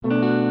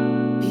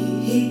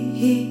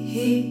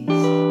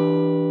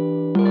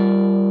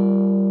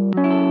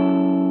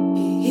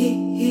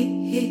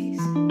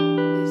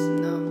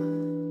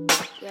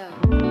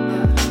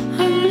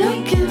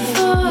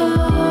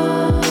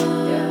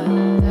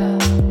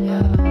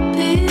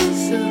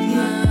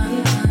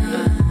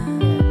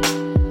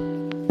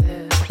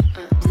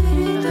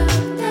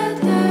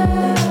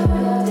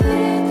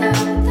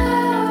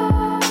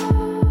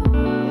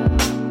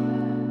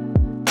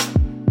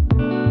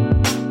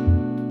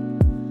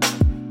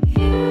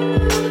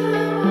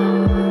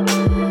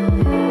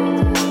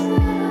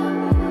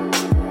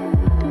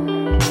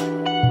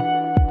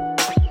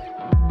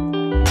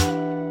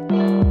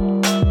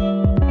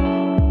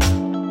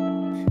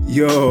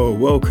Yo,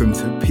 welcome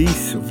to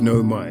Peace of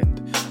No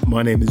Mind.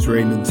 My name is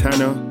Raymond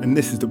Tanner, and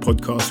this is the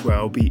podcast where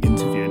I'll be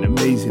interviewing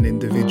amazing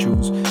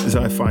individuals as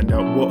I find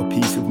out what a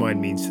peace of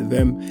mind means to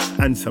them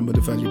and some of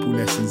the valuable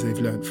lessons they've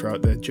learned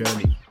throughout their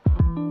journey.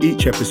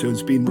 Each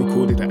episode's been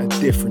recorded at a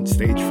different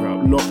stage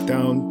throughout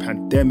lockdown,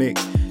 pandemic,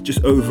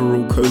 just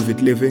overall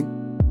COVID living.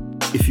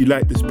 If you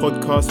like this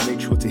podcast,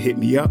 make sure to hit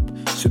me up,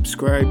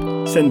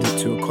 subscribe, send it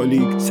to a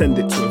colleague, send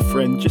it to a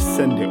friend, just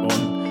send it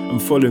on.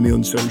 And follow me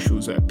on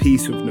socials at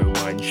Peace of No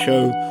Mind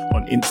Show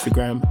on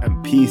Instagram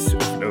and Peace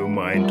of No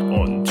Mind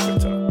on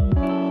Twitter.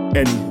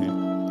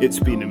 Anywho, it's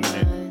been a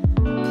minute.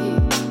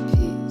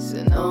 Peace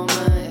and all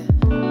mine.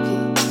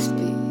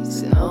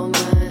 Peace and all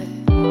mine.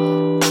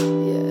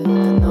 Yeah,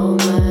 and all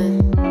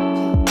mine.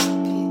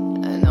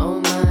 Peace and all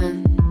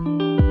mine.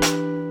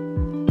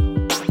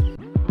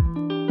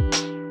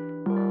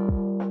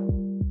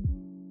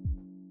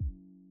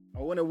 I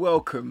want to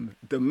welcome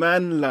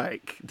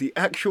the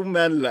actual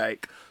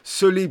man-like,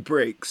 Sully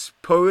Breaks,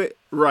 poet,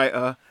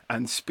 writer,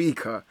 and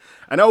speaker.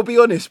 And I'll be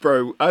honest,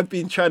 bro, I've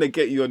been trying to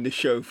get you on the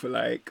show for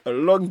like a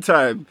long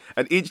time,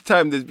 and each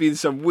time there's been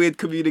some weird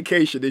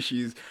communication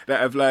issues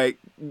that have like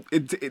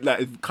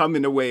come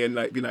in the way and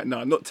like been like,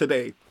 nah, not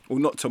today or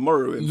not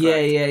tomorrow.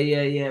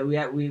 Yeah.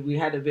 We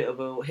had a bit of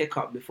a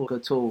hiccup before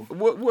at all.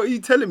 What are you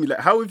telling me?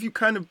 Like, how have you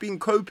kind of been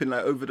coping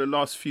like over the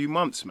last few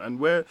months, man?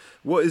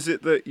 What is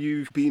it that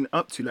you've been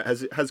up to? Like,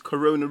 has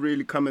Corona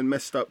really come and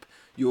messed up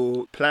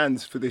your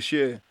plans for this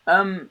year?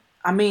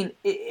 I mean,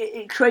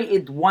 it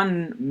created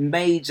one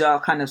major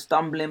kind of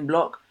stumbling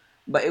block,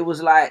 but it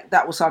was like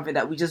that was something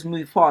that we just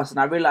moved past, and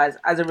I realized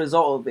as a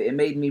result of it, it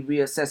made me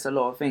reassess a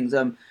lot of things.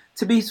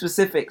 To be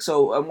specific,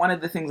 so one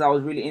of the things I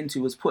was really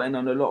into was putting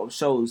on a lot of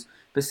shows,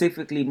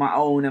 specifically my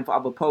own and for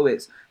other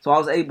poets. So I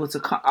was able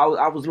to,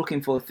 I was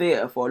looking for a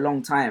theatre for a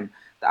long time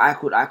that I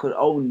could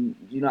own,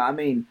 you know what I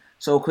mean?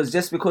 So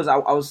because I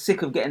was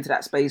sick of getting to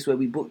that space where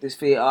we booked this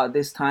theatre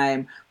this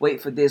time,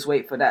 wait for this,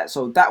 wait for that.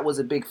 So that was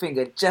a big thing.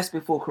 And just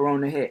before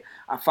Corona hit,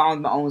 I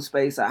found my own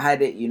space. I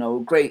had it,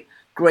 great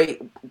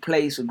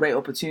place, a great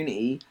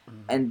opportunity.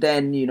 And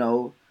then,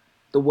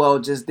 the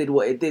world just did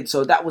what it did.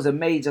 So that was a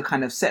major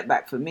kind of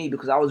setback for me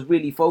because I was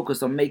really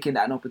focused on making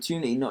that an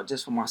opportunity, not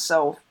just for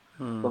myself,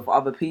 but for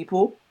other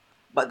people.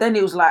 But then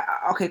it was like,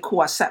 okay,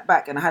 cool. I sat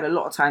back and I had a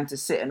lot of time to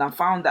sit. And I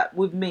found that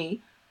with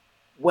me,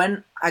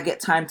 when I get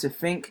time to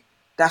think,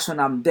 that's when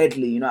I'm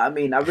deadly, you know what I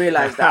mean? I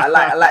realised that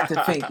I like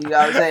to think, you know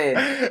what I'm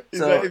saying?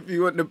 So like if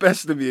you want the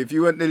best of me, if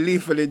you want the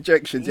lethal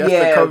injections, you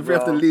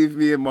have to leave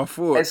me in my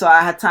thoughts. And so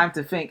I had time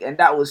to think, and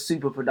that was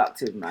super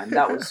productive, man.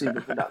 That was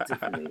super productive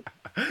for me.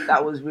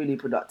 That was really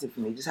productive for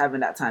me, just having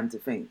that time to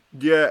think.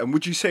 Yeah, and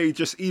would you say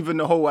just even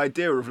the whole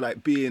idea of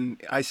like being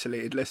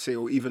isolated, let's say,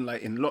 or even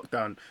like in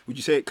lockdown, would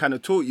you say it kind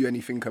of taught you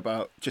anything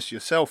about just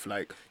yourself?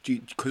 Like,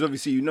 because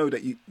obviously you know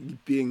that you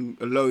being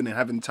alone and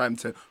having time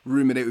to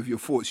ruminate with your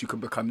thoughts, you can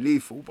become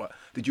lethal. But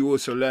did you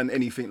also learn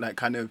anything like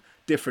kind of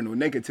different or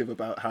negative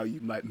about how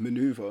you might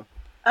maneuver?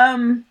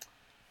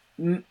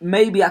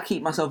 Maybe I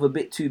keep myself a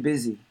bit too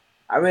busy.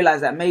 I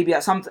realize that maybe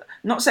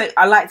not say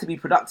I like to be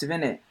productive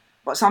in it,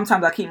 but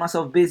sometimes I keep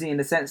myself busy in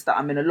the sense that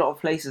I'm in a lot of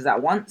places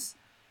at once,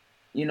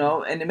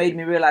 and it made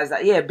me realize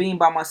that, being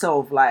by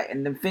myself, like,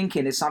 and then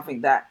thinking is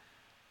something that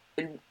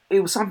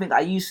it was something that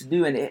I used to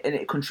do, and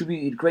it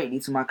contributed greatly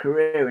to my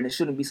career, and it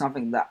shouldn't be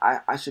something that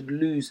I should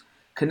lose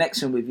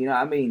connection with, you know what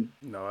I mean?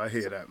 No, I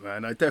hear that,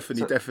 man. I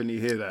definitely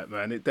hear that,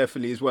 man. It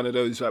definitely is one of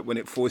those, like, when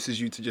it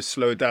forces you to just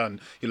slow down,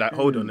 you're like,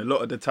 hold on. A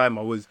lot of the time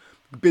I was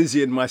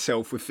busying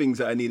myself with things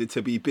that I needed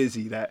to be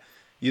busy, that,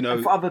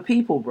 And for other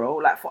people,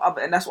 bro,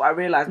 and that's what I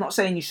realized. Not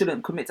saying you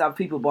shouldn't commit to other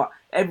people, but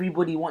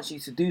everybody wants you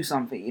to do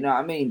something, you know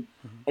what I mean?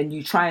 And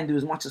you try and do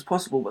as much as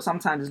possible, but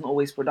sometimes it's not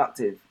always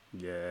productive.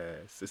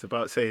 Yes, it's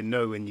about saying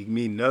no when you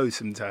mean no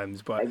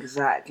sometimes, but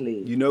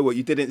exactly. You know what?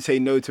 You didn't say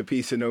no to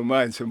Peace of No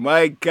Mind, so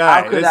my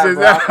guy,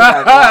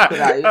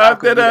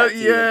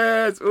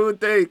 yes, all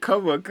day.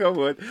 Come on.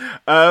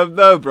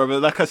 No,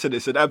 brother. Like I said,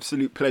 it's an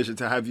absolute pleasure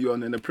to have you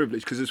on and a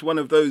privilege because it's one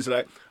of those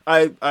like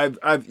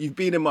you've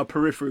been in my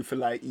periphery for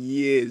like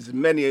years,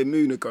 many a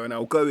moon ago, and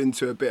I'll go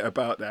into a bit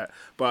about that.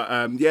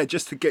 But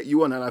just to get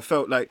you on, and I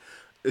felt like,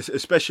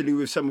 especially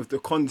with some of the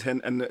content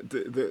and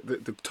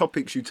the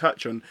topics you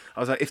touch on,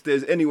 I was like, if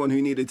there's anyone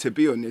who needed to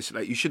be on this,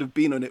 like, you should have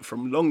been on it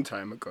from a long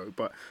time ago.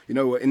 But you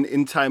know what?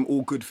 In time,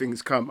 all good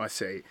things come, I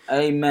say.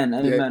 Amen.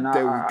 Yeah,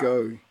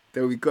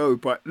 there we go.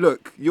 But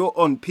look, you're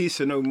on Peace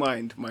of No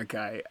Mind, my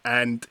guy.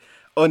 And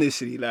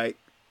honestly, like,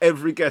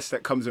 every guest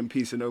that comes on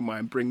Peace of No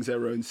Mind brings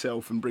their own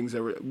self and brings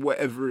their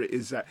whatever it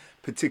is, that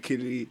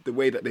particularly the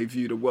way that they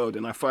view the world,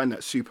 and I find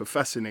that super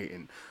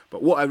fascinating.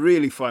 But what I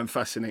really find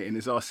fascinating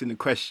is asking the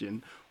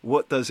question,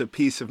 what does a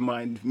peace of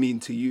mind mean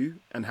to you,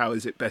 and how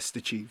is it best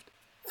achieved?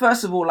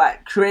 First of all,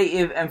 like,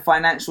 creative and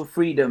financial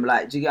freedom,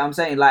 like, do you get what I'm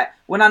saying? Like,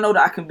 when I know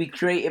that I can be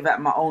creative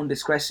at my own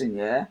discretion,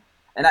 and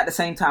at the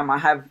same time I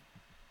have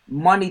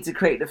money to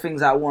create the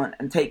things I want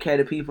and take care of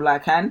the people I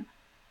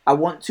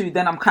want to,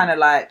 then I'm kind of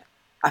like,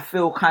 I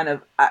feel kind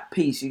of at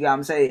peace, you get what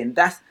I'm saying?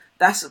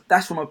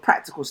 That's from a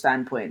practical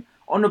standpoint.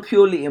 on a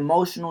purely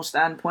emotional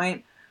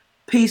standpoint,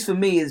 peace for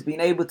me is being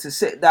able to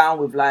sit down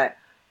with like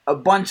a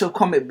bunch of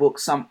comic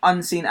books, some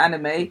unseen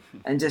anime,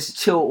 and just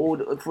chill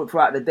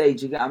throughout the day.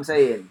 Do you get what I'm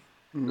saying?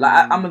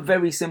 Like I'm a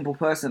very simple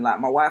person. Like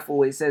my wife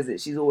always says it.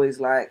 She's always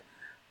like,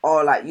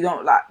 "Oh, like you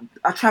don't like."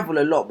 I travel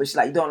a lot, but she's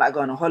like, "You don't like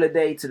going on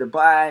holiday to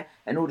Dubai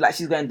and all." Like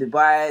she's going to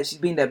Dubai. She's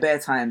been there bare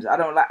times. I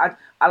don't like.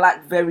 I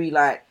like very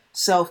like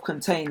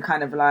self-contained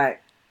kind of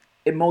like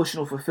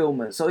emotional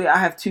fulfillment. So yeah, I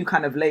have two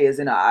kind of layers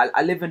in it.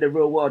 I live in the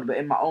real world, but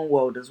in my own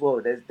world as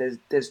well.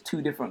 There's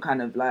two different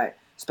kind of like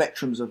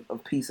spectrums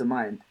of peace of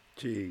mind.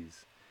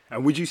 Jeez.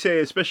 And would you say,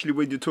 especially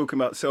when you're talking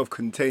about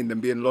self-contained and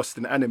being lost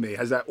in anime,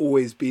 has that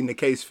always been the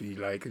case for you?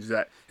 Like, is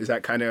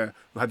that kind of,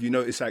 have you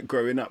noticed that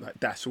growing up, like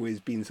that's always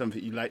been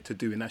something you like to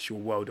do and that's your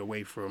world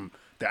away from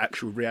the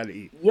actual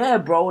reality? Yeah,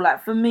 bro.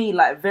 Like for me,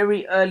 like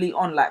very early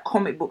on, like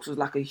comic books was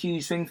like a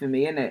huge thing for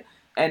me, innit?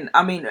 And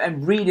I mean,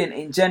 and reading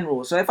in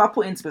general. So if I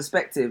put into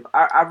perspective,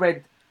 I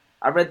read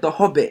The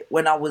Hobbit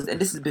when I was,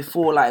 and this is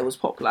before like it was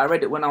popular. I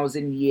read it when I was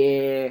in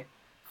year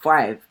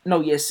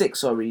 6,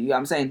 sorry. You know what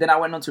I'm saying? Then I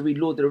went on to read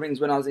Lord of the Rings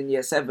when I was in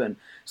year 7.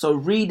 So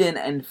reading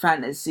and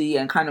fantasy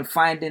and kind of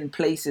finding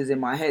places in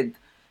my head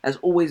has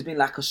always been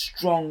like a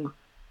strong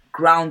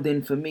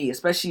grounding for me,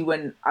 especially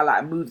when I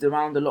like moved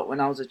around a lot when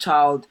I was a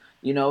child,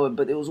 you know,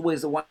 but it was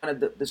always one of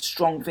the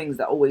strong things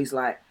that always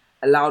like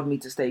allowed me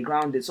to stay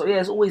grounded. So yeah,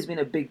 it's always been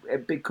a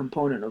big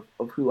component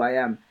of who I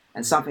am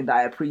and something that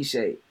I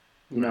appreciate,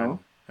 you know.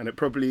 And it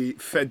probably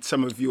fed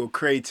some of your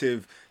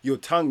creative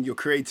tongue,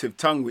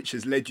 which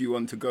has led you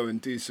on to go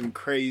and do some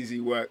crazy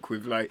work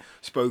with like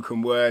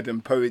spoken word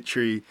and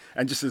poetry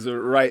and just as a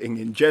writing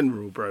in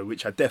general, bro,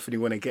 which I definitely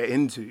want to get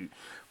into.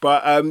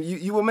 But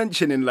you were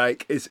mentioning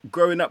like it's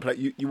growing up, like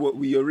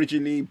were you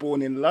originally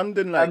born in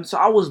London? Like so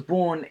I was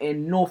born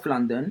in North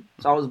London.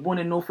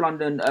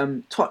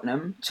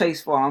 Tottenham,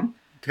 Chase Farm.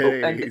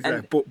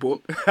 Like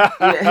book.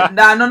 Yeah,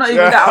 nah, no, not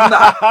even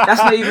that.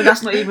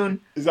 That's not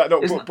even. Is that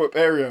not book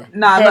area?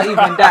 Nah, not even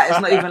that. It's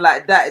not even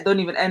like that. It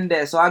don't even end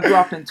there. So I grew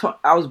up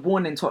I was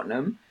born in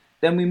Tottenham.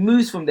 Then we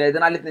moved from there.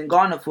 Then I lived in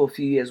Ghana for a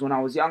few years when I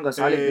was younger.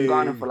 So I lived in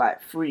Ghana for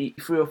like three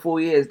or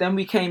 4 years. Then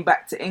we came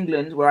back to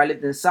England where I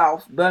lived in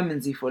South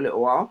Bermondsey for a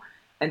little while.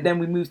 And then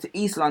we moved to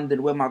East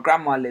London where my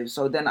grandma lives.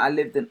 So then I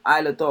lived in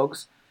Isle of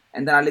Dogs.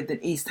 And then I lived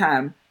in East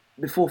Ham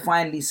before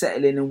finally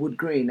settling in Wood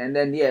Green. And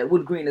then, yeah,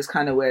 Wood Green is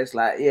kind of where it's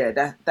like,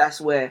 yeah, that's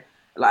where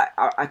like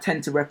I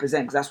tend to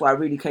represent, because that's where I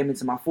really came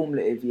into my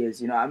formative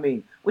years, you know what I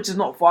mean? Which is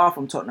not far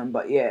from Tottenham,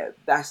 but yeah,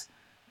 that's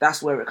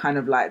where it kind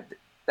of like,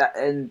 that,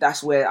 and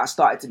that's where I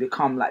started to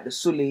become like the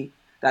Sully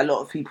that a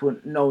lot of people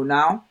know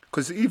now.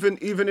 Because even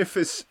if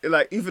it's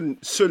like, even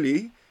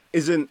Sully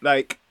isn't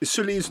like,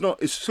 Sully's not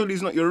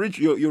your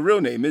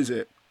real name, is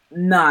it?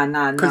 Nah.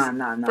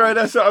 Bro,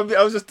 that's what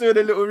I was just doing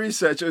a little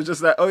research. It was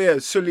just like, oh yeah,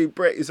 Sully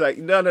Break. It's like,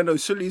 no,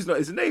 Sully's not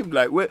his name.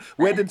 Like,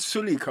 where did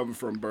Sully come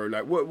from, bro?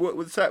 Like, what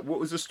was that? What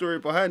was the story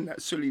behind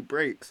that? Sully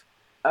Breaks.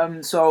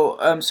 So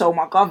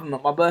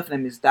my birth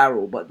name is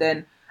Daryl, but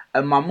then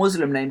my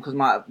Muslim name, because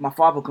my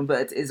father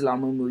converted to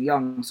Islam when we were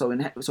young, so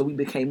we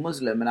became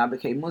Muslim, and I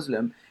became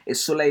Muslim,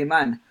 is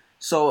Suleiman.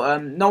 So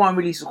no one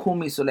really used to call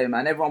me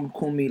Suleiman. Everyone would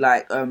call me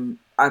like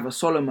either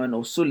Solomon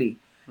or Sully.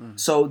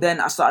 So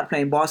then I started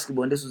playing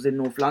basketball, and this was in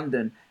North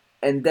London.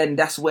 And then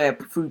that's where,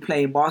 through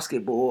playing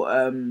basketball,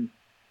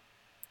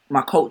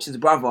 my coach's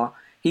brother,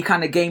 he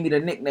kind of gave me the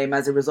nickname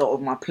as a result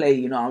of my play,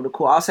 you know, on the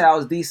court. I'll say I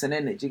was decent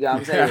in it, do you get what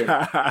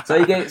I'm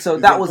saying? So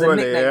that was a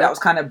nickname that was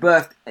kind of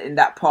birthed in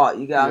that part,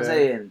 you get what I'm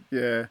saying?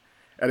 Yeah.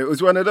 And it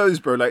was one of those,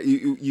 bro, like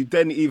you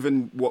then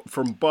even,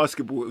 from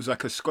basketball, it was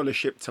like a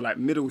scholarship to like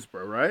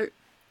Middlesbrough, right?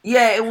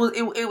 Yeah, it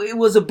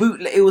was a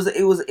bootleg. It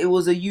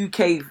was a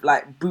UK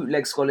like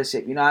bootleg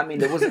scholarship. You know what I mean?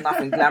 There wasn't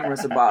nothing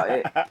glamorous about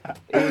it.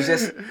 It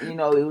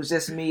was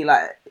just me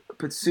like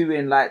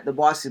pursuing like the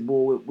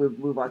basketball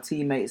with our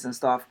teammates and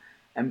stuff,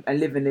 and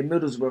living in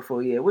Middlesbrough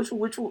for a year, which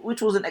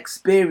was an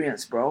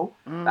experience, bro.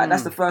 Like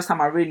that's the first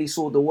time I really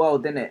saw the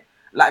world, innit?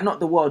 Like not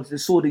the world, I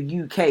saw the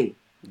UK.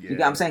 Yeah. You get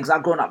what I'm saying? Because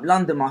I've grown up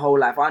London my whole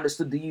life. I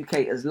understood the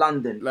UK as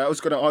London. Like I was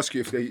going to ask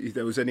you if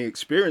there was any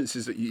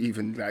experiences that you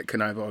even like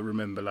can either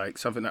remember, like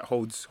something that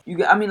holds.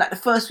 Like the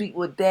first week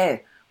we were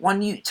there,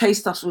 one youth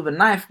chased us with a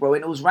knife, bro,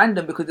 and it was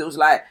random because it was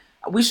like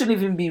we shouldn't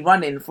even be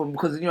running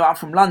because I'm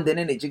from London,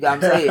 innit? You get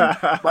what I'm saying?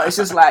 But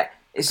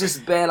it's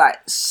just bare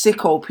like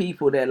sicko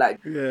people there, like,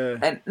 yeah.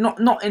 And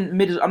not in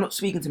Middlesbrough. I'm not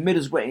speaking to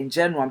Middlesbrough in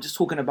general. I'm just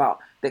talking about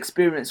the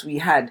experience we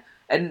had.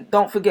 And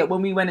don't forget,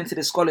 when we went into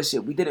the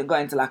scholarship, we didn't go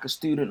into like a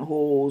student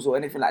halls or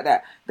anything like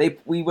that.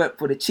 We went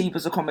for the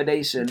cheapest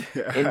accommodation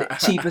in the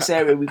cheapest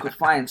area we could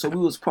find. So we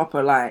was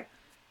proper like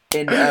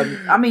in.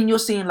 I mean, you're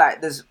seeing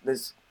like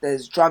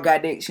there's drug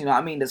addicts, you know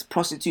what I mean? There's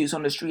prostitutes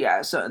on the street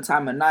at a certain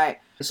time of night.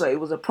 So it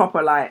was a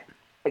proper like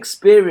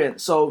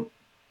experience. So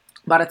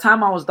by the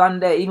time I was done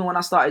there, even when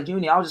I started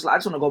uni, I was just like, I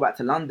just want to go back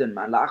to London,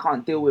 man. Like I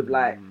can't deal with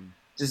like.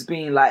 Just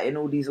being like in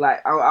all these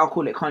like I'll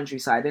call it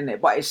countryside, innit?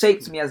 But it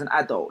shaped me as an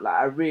adult. Like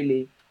I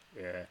really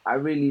Yeah. I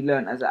really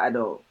learned as an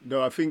adult.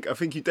 No, I think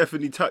you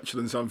definitely touched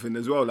on something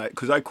as well, like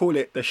because I call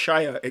it the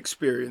Shire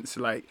experience,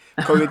 like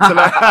going to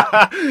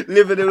like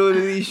living in all of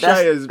these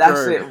shires,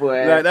 That's bro. it,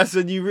 boy. Like that's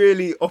when you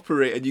really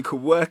operate and you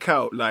can work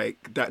out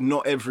like that.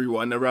 Not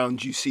everyone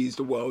around you sees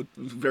the world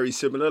very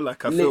similar.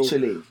 Like I feel.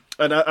 Literally.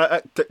 And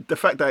the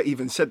fact that I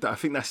even said that, I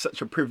think that's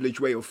such a privileged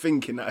way of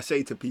thinking that I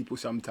say to people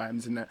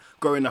sometimes. And that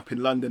growing up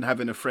in London,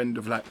 having a friend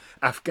of like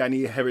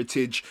Afghani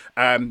heritage,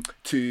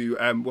 to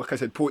like I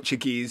said,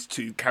 Portuguese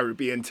to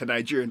Caribbean to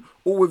Nigerian,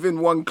 all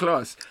within one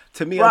class.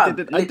 To me, I Bruh,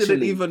 didn't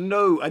literally.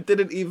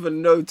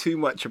 even know too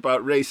much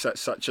about race at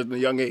such a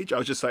young age. I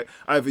was just like,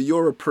 either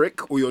you're a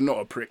prick or you're not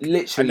a prick, and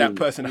Literally. that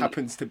person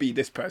happens to be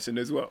this person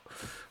as well.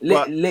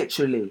 But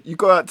Literally. you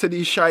go out to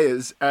these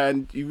shires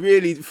and you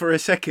really, for a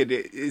second,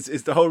 it's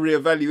the whole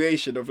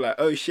reevaluation of like,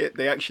 oh shit,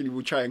 they actually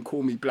will try and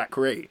call me Black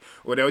Ray,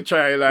 or they'll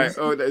try like,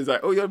 it's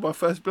like, oh, you're my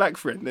first black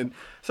friend, and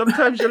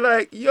sometimes you're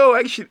like, yo,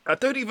 actually, I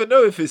don't even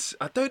know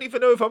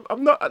if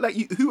I'm not like,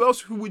 who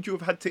would you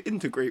have had to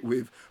integrate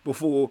with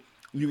before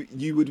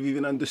you would have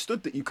even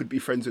understood that you could be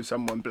friends with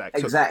someone black?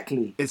 So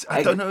Exactly.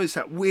 I don't know, it's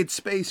that weird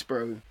space,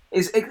 bro.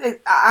 That's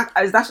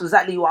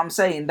exactly what I'm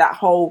saying. That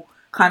whole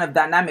kind of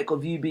dynamic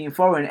of you being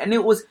foreign, and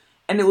it was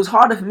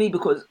harder for me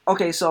because,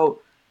 okay,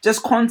 so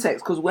just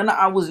context, because when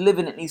I was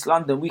living in East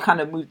London, we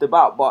kind of moved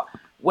about, but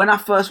when I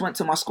first went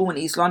to my school in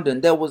East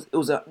London, there was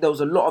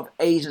a lot of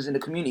Asians in the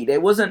community.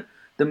 There wasn't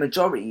the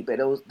majority, but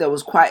it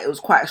was quite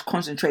a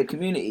concentrated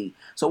community.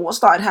 So what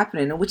started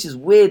happening, and which is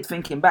weird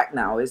thinking back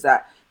now, is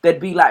that there'd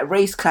be like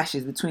race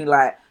clashes between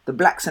like the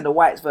blacks and the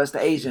whites versus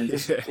the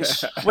Asians.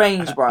 It's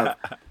strange, bro.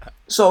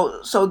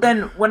 So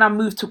then when I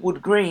moved to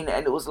Wood Green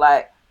and it was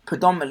like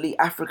predominantly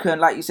African,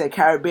 like you said,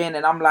 Caribbean,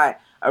 and I'm like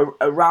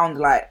around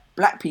like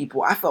black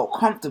people, I felt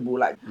comfortable.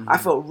 Like I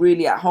felt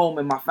really at home,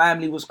 and my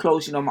family was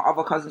close. You know, my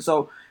other cousins.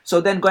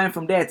 So then going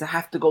from there to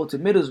have to go to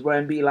Middlesbrough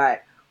and be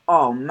like,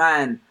 oh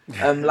man,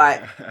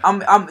 like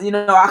I'm you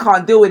know, I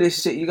can't deal with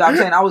this shit. You know what I'm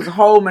saying? I was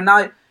home and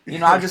now, you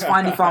know, I just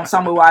finally found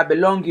somewhere where I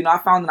belong. You know, I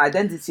found an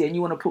identity, and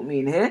you want to put me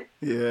in here?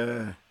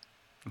 Yeah,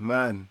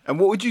 man. And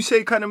what would you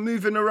say, kind of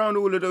moving around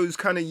all of those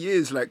kind of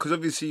years, like, because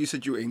obviously you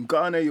said you were in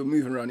Ghana, you're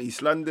moving around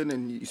East London,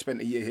 and you spent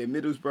a year here in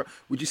Middlesbrough.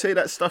 Would you say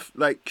that stuff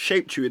like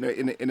shaped you in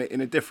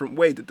a different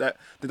way? Did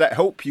that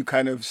help you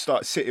kind of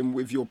start sitting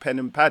with your pen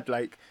and pad,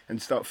 like, and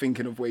start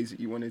thinking of ways that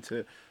you wanted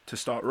to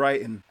start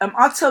writing?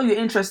 I'll tell you an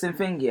interesting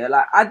thing here.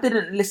 Like, I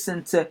didn't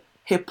listen to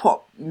hip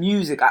hop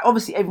music.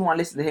 Obviously, everyone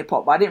listened to hip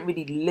hop, but I didn't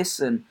really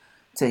listen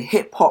to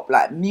hip hop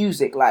like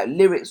music, like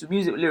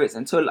music lyrics,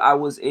 until I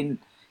was in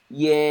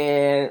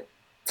year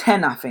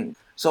 10, I think.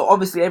 So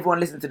obviously, everyone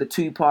listened to the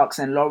Tupacs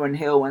and Lauryn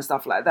Hill and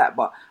stuff like that.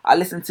 But I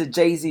listened to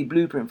Jay-Z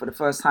Blueprint for the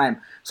first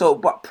time. So,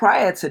 but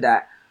prior to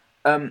that,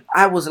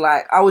 I was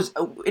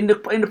in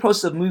the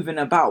process of moving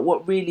about.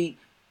 What really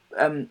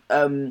kind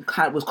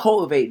of was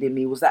cultivated in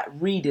me was that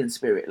reading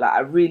spirit. Like, I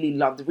really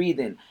loved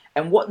reading,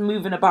 and what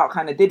moving about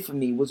kind of did for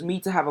me was me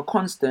to have a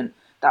constant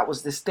that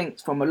was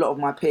distinct from a lot of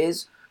my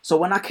peers. So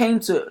when I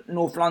came to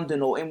North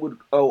London or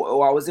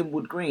or I was in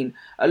Wood Green,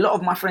 a lot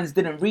of my friends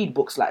didn't read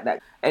books like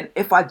that. And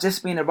if I'd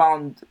just been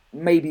around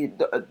maybe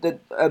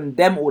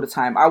them all the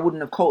time, I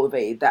wouldn't have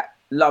cultivated that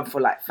love for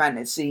like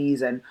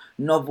fantasies and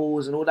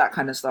novels and all that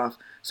kind of stuff.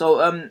 So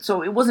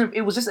it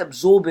was just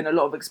absorbing a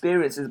lot of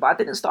experiences, but I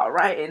didn't start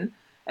writing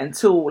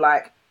until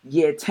like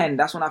year 10.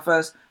 That's when I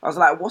was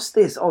like, what's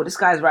this? Oh, this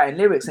guy's writing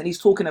lyrics and he's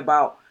talking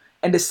about,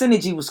 and the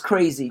synergy was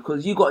crazy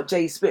because you got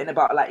Jay spitting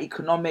about like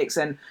economics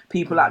and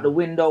people out the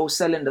window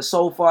selling the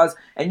sofas,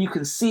 and you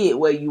can see it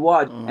where you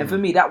are. And for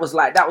me, that was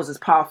as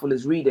powerful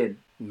as reading.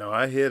 No,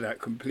 I hear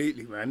that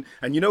completely, man.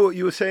 And you know what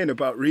you were saying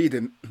about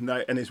reading,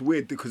 like, and it's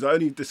weird because I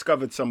only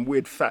discovered some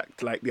weird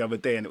fact like the other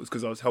day, and it was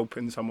because I was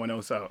helping someone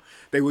else out.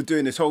 They were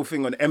doing this whole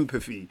thing on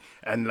empathy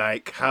and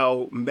like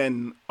how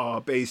men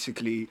are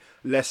basically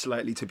less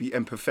likely to be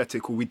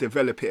empathetic, or we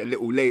develop it a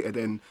little later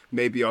than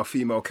maybe our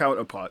female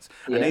counterparts.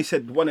 Yeah. And they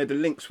said one of the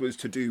links was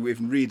to do with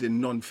reading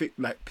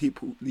non-fiction, like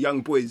people,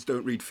 young boys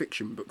don't read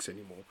fiction books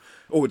anymore.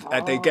 Or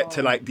they get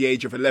to like the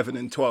age of 11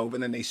 and 12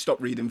 and then they stop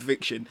reading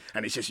fiction,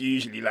 and it's just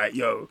usually like,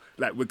 yo,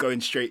 like we're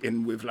going straight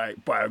in with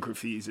like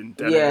biographies and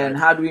and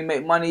how do we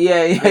make money?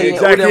 Yeah,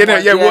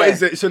 exactly. What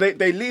is it? So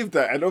they leave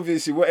that, and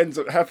obviously what ends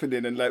up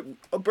happening, and like,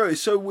 oh, bro,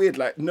 it's so weird.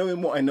 Like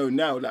knowing what I know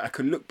now, like I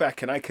can look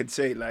back and I could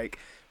say like,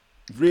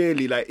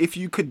 really, like if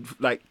you could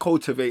like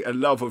cultivate a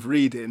love of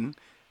reading,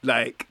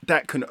 like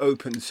that can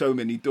open so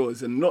many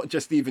doors, and not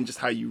just even just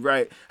how you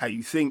write, how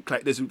you think.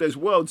 Like there's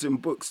worlds in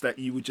books that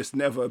you would just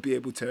never be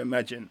able to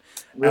imagine.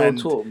 Real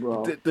talk,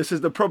 bro. This is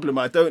the problem.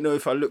 I don't know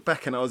if I look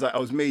back and I was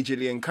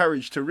majorly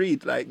encouraged to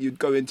read. Like you'd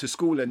go into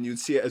school and you'd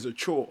see it as a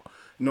chore,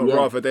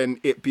 rather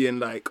than it being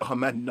like, oh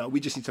man, no, we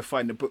just need to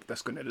find a book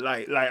that's gonna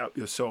light up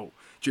your soul.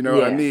 Do you know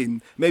what I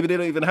mean? Maybe they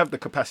don't even have the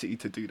capacity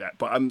to do that.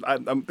 But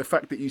I'm the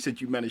fact that you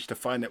said you managed to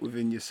find that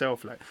within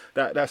yourself, like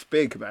that's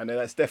big, man. And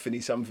that's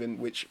definitely something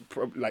which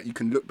like you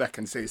can look back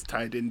and say is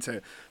tied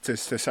into to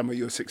some of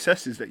your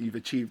successes that you've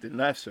achieved in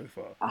life so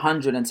far.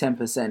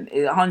 110%,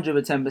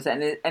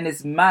 110%, and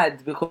it's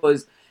mad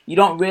because you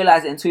don't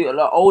realize it until you're a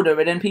lot older.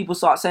 And then people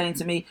start saying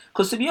to me,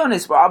 because to be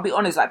honest, bro, I'll be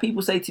honest, like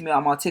people say to me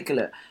I'm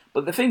articulate.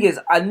 But the thing is,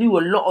 I knew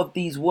a lot of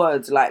these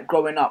words like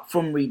growing up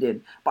from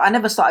reading, but I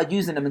never started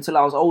using them until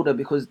I was older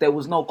because there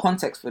was no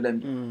context for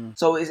them.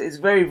 So it's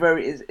very,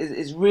 very,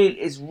 it's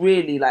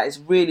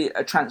really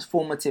a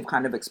transformative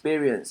kind of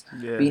experience.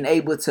 Being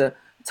able to,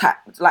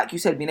 like you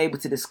said, being able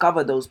to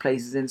discover those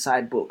places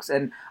inside books.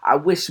 And I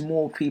wish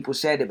more people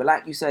shared it. But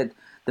like you said,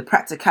 the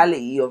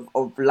practicality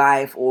of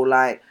life or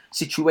like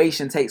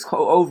situation takes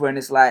over, and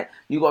it's like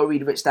you got to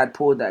read Rich Dad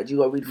Poor Dad, you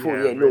got to read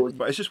 48 Laws.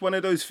 But it's just one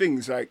of those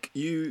things, like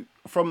you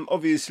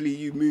obviously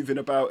you moving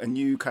about and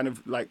you kind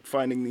of like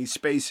finding these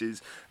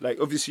spaces. Like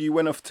obviously you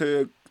went off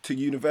to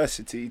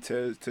university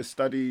to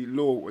study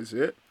law, was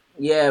it?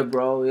 Yeah,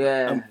 bro.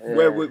 Yeah.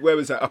 Where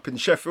was that? Up in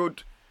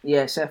Sheffield?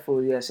 Yeah,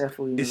 Sheffield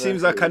University. It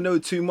seems like I know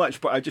too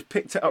much, but I just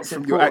picked it up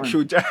from your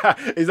actual...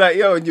 It's like,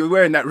 yo, and you're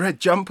wearing that red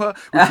jumper,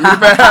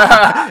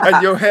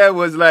 and your hair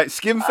was like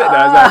skin fit.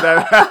 I was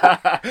like,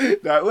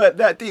 that weren't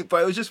that deep,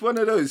 but it was just one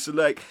of those. So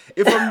like,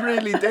 if I'm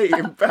really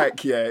dating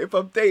back,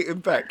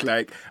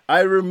 like, I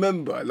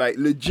remember, like,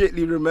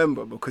 legitly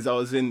remember, because I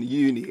was in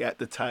uni at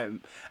the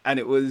time, and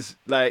it was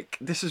like,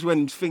 this is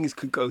when things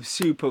could go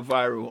super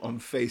viral on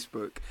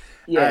Facebook.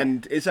 Yeah.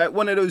 And it's like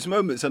one of those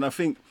moments, and I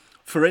think...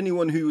 for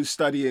anyone who was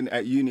studying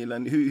at uni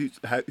and who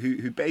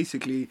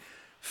basically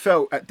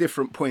felt at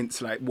different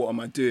points like, what am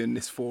I doing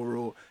this for?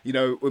 Or, you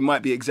know, it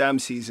might be exam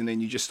season and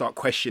you just start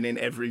questioning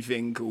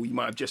everything, or you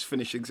might have just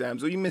finished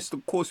exams, or you missed the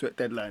coursework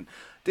deadline.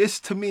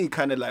 This, to me,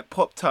 kind of like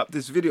popped up,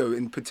 this video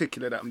in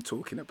particular that I'm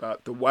talking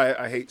about, the Why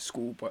I Hate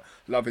School But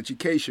Love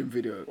Education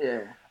video.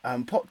 Yeah.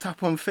 Popped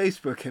up on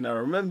Facebook, and I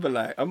remember,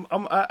 like, I'm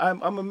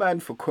a man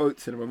for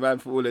quotes, and I'm a man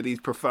for all of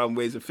these profound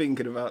ways of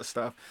thinking about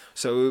stuff.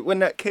 So when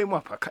that came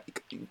up,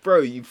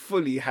 bro, you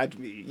fully had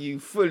me. You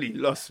fully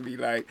lost me.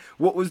 Like,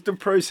 what was the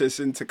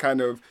process into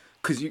kind of...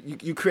 because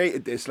you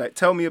created this, like,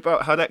 tell me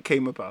about how that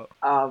came about.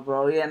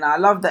 Bro, yeah, I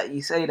love that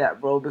you say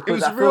that, bro,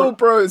 because it was real,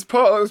 bro. It was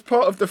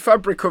part of the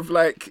fabric of,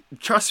 like,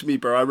 trust me,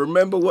 bro. I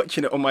remember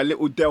watching it on my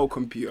little Dell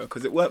computer,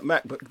 because it weren't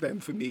MacBook then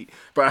for me,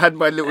 but I had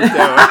my little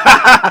Dell.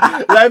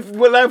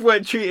 Life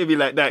weren't treating me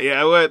like that, yeah.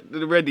 I weren't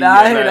ready.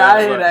 I hear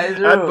that. It's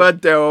real. I had my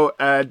Dell,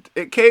 and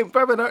it came,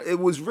 bro, it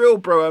was real,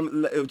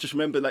 bro. I just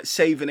remember, like,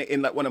 saving it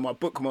in, like, one of my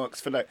bookmarks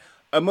for, like,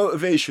 a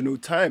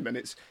motivational time. And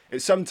it's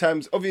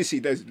sometimes, obviously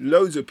there's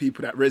loads of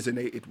people that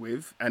resonated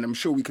with, and I'm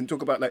sure we can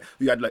talk about, like,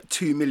 we had like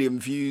 2 million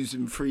views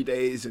in 3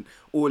 days and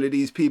all of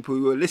these people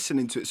who were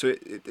listening to it. So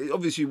it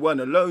obviously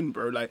weren't alone,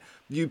 bro. Like,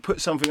 you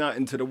put something out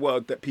into the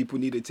world that people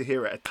needed to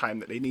hear at a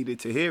time that they needed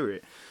to hear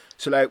it.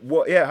 So like,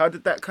 how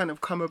did that kind of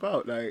come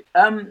about? Like,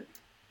 I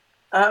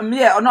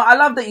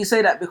love that you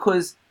say that,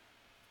 because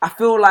I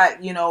feel like,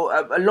 you know,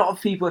 a lot of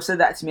people have said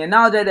that to me, and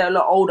now that they're a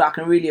lot older, I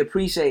can really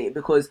appreciate it,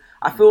 because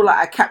I feel like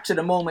I captured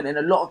a moment in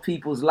a lot of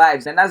people's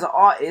lives. And as an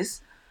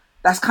artist,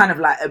 that's kind of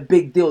like a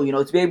big deal, you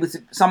know, to be able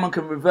to, someone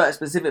can revert a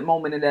specific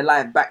moment in their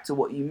life back to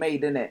what you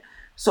made in it.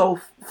 So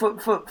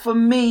for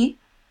me,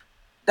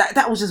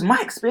 that was just my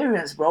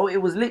experience, bro.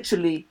 It was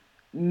literally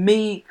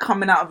me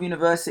coming out of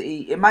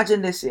university.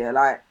 Imagine this year,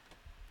 like,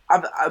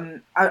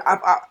 so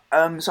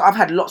I've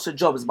had lots of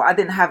jobs, but I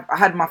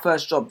had my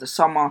first job the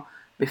summer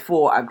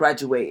before I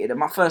graduated, and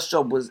my first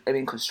job was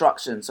in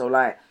construction. So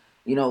like,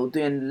 you know,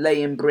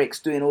 laying bricks,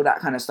 doing all that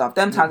kind of stuff.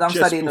 Them times I'm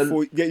studying.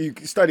 You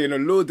studying a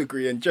law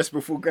degree, and just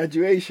before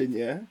graduation,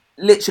 yeah.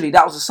 Literally,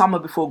 that was the summer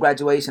before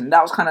graduation.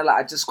 That was kind of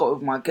like, I just got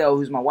with my girl,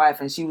 who's my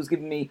wife, and she was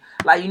giving me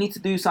like, you need to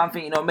do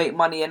something, you know, make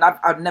money. And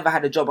I've never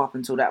had a job up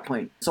until that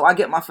point. So I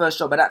get my first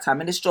job at that time,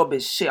 and this job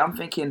is shit. I'm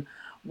thinking,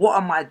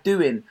 what am I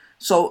doing?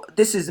 So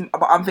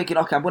I'm thinking,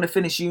 okay, I'm going to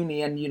finish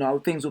uni, and you know,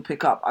 things will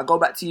pick up. I go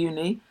back to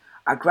uni,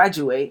 I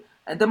graduate.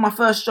 And then my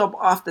first job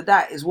after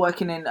that is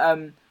working in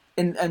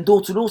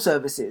door-to-door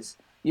services.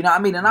 You know what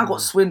I mean? And I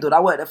got swindled. I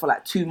worked there for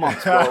like 2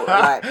 months, bro.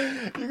 Like,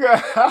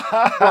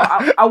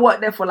 I worked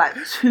there for like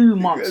 2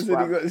 months,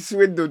 bro. You got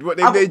swindled. What,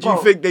 they made you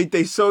think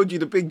they sold you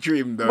the big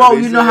dream, though? Bro,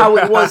 you know how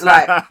it was.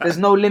 Like, there's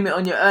no limit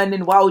on your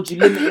earning. Why would you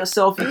limit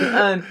yourself? You can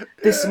earn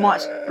this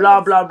much,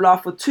 blah, blah, blah.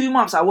 For 2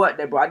 months, I worked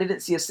there, bro. I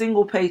didn't see a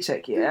single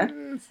paycheck, yeah?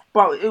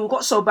 Bro, it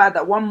got so bad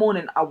that one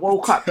morning I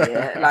woke up,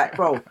 yeah, like,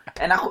 bro,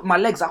 and my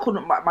legs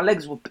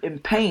were in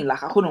pain.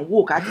 Like, I couldn't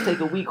walk. I had to take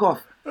a week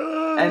off.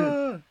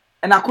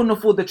 And I couldn't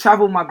afford the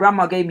travel. My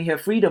grandma gave me her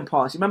freedom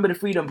pass. You remember the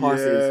freedom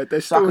passes? Yeah,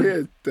 they're still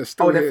here. They're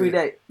still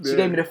here. She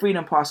gave me the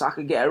freedom pass so I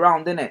could get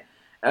around, innit?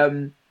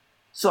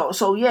 So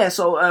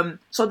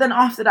then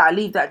after that, I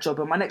leave that job,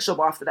 and my next job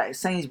after that is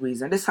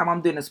Sainsbury's. And this time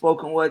I'm doing a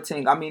spoken word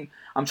thing. I mean,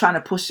 I'm trying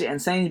to push it,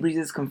 and Sainsbury's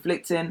is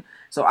conflicting.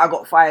 So I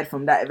got fired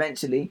from that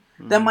eventually.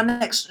 Then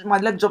my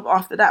leg job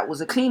after that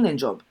was a cleaning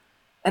job.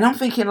 And I'm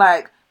thinking,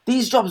 like,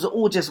 these jobs are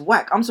all just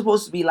whack. I'm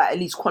supposed to be like at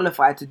least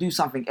qualified to do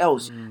something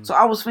else. So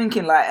I was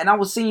thinking, like, and I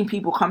was seeing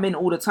people come in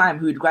all the time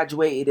who'd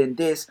graduated in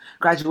this,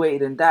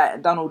 graduated in that,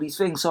 and done all these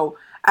things. So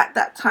at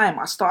that time,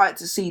 I started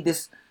to see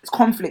this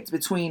conflict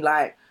between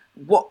like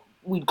what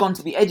we'd gone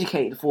to be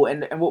educated for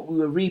and what we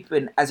were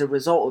reaping as a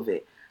result of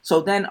it. So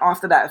then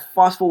after that,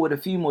 fast forward a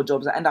few more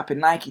jobs, I end up in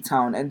Nike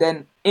Town. And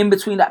then in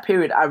between that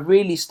period, I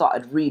really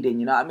started reading,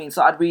 you know what I mean?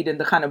 Started reading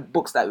the kind of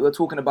books that we were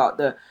talking about,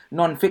 the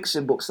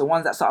non-fiction books, the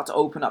ones that started to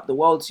open up the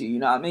world to you, you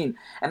know what I mean?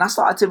 And I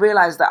started to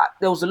realize that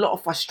there was a lot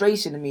of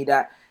frustration in me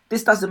that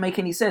this doesn't make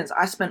any sense.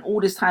 I spent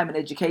all this time in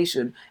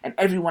education and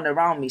everyone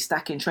around me,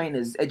 stacking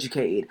trainers,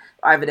 educated.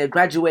 Either they're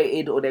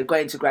graduated or they're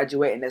going to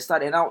graduate and they're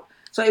studying out.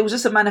 So it was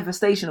just a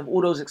manifestation of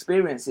all those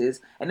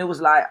experiences. And it was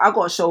like, I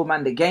got to show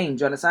man the game,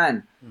 do you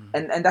understand?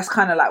 And that's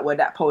kind of like where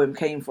that poem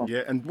came from.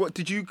 Yeah, and what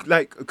did you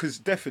like? Because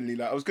definitely,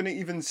 like I was gonna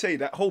even say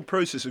that whole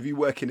process of you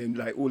working in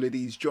like all of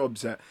these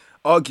jobs that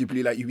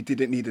arguably like you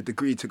didn't need a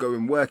degree to go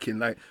and work in.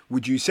 Like,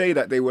 would you say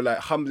that they were like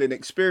humbling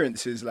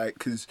experiences? Like,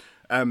 because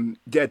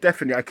yeah,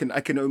 definitely,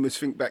 I can almost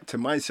think back to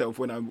myself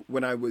when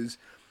I was.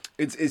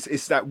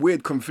 It's that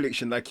weird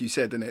confliction, like you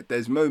said, and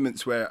there's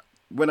moments where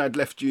when I'd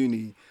left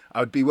uni,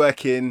 I'd be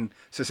working.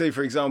 So say,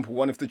 for example,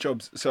 one of the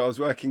jobs, so I was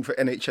working for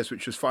NHS,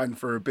 which was fine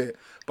for a bit,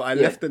 but I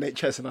left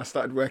NHS and I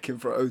started working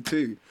for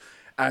O2.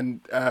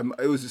 And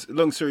it was,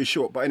 long story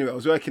short, but anyway, I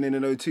was working in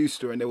an O2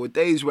 store and there were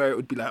days where it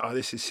would be like, oh,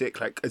 this is sick,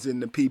 like as in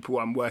the people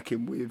I'm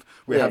working with,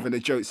 we're having a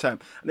joke time.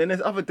 And then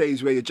there's other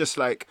days where you're just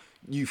like,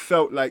 you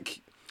felt like,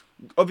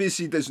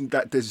 obviously there's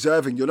that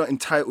deserving, you're not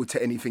entitled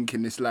to anything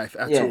in this life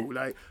at all,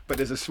 like, but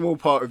there's a small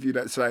part of you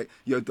that's like,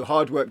 the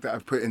hard work that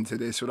I've put into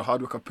this, or the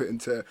hard work I've put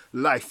into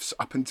life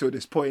up until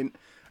this point,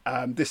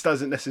 this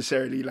doesn't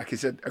necessarily, like I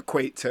said,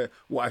 equate to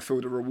what I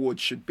feel the reward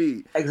should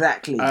be.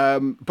 Exactly.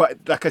 But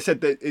like I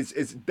said,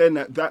 it's then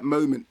at that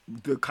moment,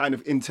 the kind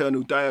of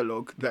internal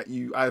dialogue that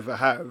you either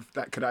have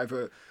that could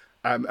either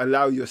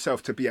allow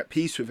yourself to be at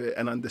peace with it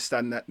and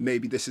understand that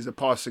maybe this is a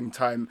passing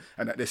time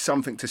and that there's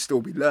something to still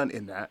be learnt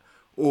in that.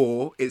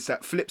 Or it's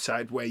that flip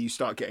side where you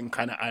start getting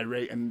kind of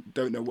irate and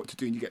don't know what to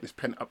do, and you get this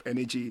pent up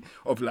energy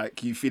of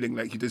like you feeling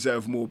like you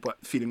deserve more, but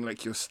feeling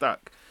like you're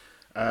stuck.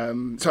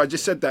 So I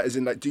just said that as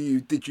in like,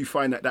 did you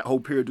find that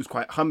whole period was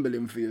quite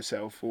humbling for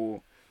yourself,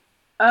 or?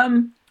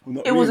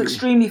 It was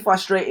extremely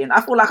frustrating. I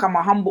feel like I'm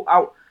a humble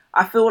out.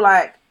 I feel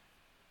like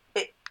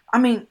it. I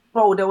mean,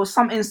 bro, there was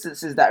some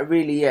instances that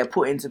really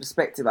put into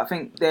perspective. I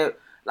think there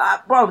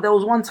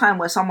was one time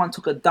where someone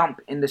took a dump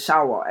in the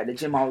shower at the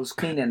gym I was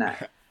cleaning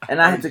at. And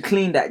I had to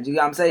clean that, do you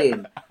know what I'm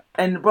saying?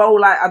 And bro,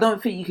 like, I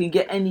don't think you can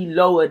get any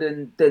lower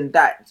than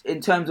that in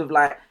terms of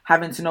like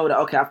having to know that,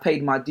 okay, I've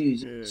paid my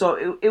dues. Yeah.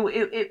 So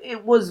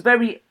it was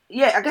very,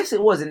 I guess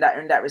it was in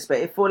that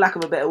respect. If for lack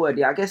of a better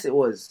word, I guess it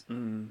was.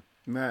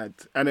 Mad.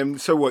 And then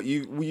so what,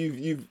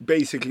 you've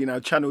basically now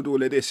channeled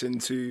all of this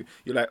into,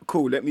 you're like,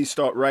 cool, let me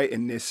start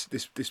writing this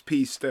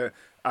piece that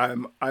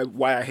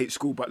why I hate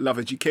school but love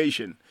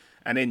education.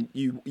 And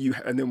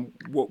then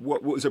what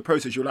was the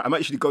process? You're like, I'm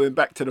actually going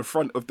back to the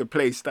front of the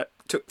place that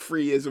took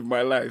 3 years of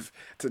my life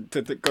to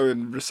go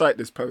and recite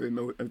this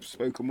poem of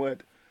spoken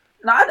word.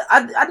 No,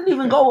 I didn't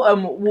even go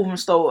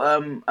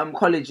Walthamstow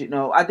College, you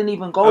know. I didn't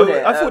even go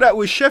there. I thought that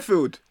was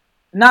Sheffield.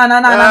 No.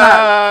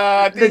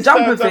 The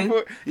jumper thing.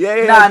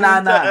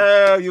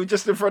 Nah. You were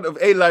just in front of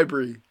a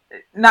library.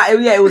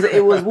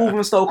 It was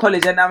Walthamstow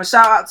College, and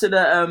shout out to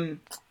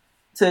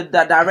the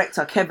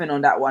director Kevin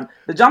on that one.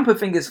 The jumper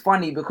thing is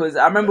funny because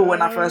I remember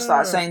when I first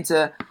started saying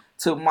to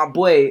my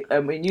boy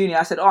in uni,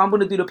 I said, I'm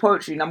going to do the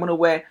poetry and I'm going to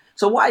wear.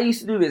 So what I used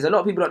to do is, a lot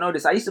of people don't know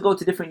this, I used to go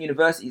to different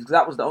universities because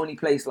that was the only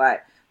place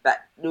like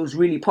that it was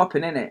really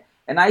popping in it.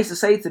 And I used to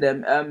say to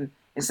them,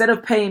 instead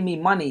of paying me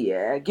money,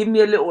 give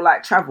me a little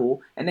like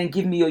travel and then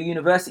give me your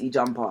university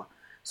jumper.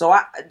 So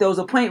there was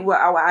a point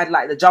where I had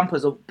like the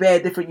jumpers of bare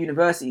different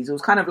universities. It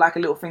was kind of like a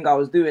little thing I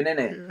was doing in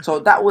it. So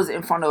that was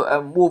in front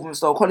of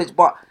Walthamstow College,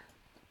 but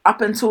up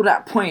until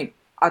that point,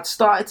 I'd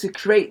started to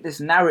create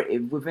this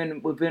narrative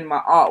within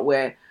my art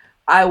where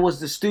I was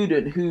the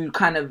student who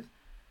kind of,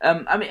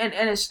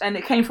 and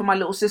it came from my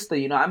little sister,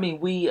 you know what I mean?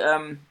 We,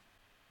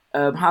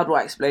 how do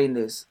I explain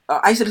this?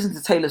 I used to listen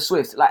to Taylor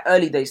Swift, like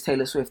early days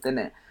Taylor Swift,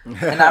 innit?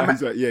 And I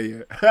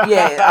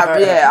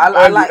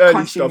like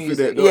country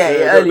music.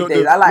 Early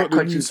days. I like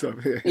country stuff.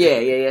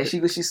 Yeah.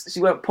 She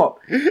went pop,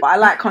 but I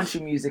like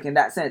country music in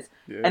that sense.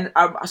 Yeah. And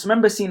I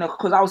remember seeing her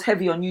because I was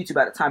heavy on YouTube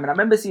at the time, and I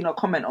remember seeing a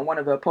comment on one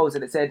of her posts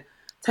and it said,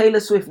 "Taylor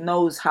Swift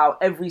knows how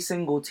every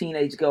single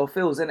teenage girl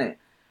feels, innit?"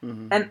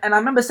 Mm-hmm. And I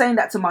remember saying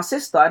that to my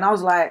sister, and I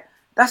was like,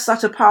 that's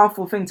such a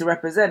powerful thing to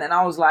represent. And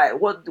I was like,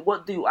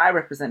 what do I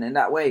represent in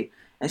that way?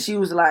 And she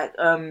was like,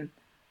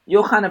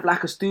 you're kind of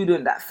like a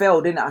student that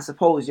failed, innit, I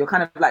suppose. You're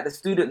kind of like the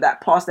student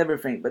that passed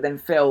everything, but then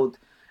failed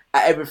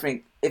at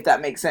everything, if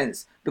that makes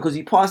sense. Because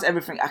you passed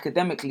everything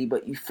academically,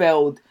 but you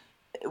failed.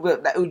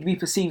 Well, that would be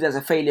perceived as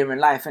a failure in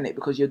life, innit?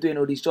 Because you're doing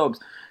all these jobs.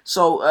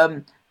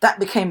 So that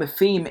became a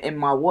theme in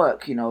my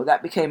work, you know.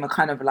 That became a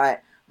kind of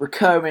like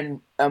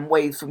recurring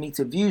way for me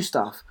to view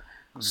stuff.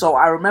 Mm-hmm. So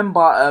I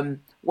remember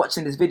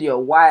watching this video,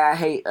 Why I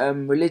Hate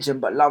Religion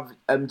But Love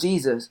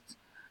Jesus.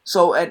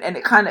 So and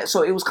it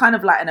was kind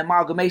of like an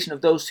amalgamation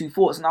of those two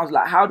thoughts, and I was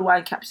like, how do I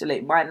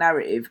encapsulate my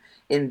narrative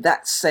in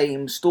that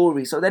same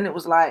story? So then it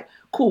was like,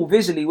 cool,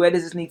 visually, where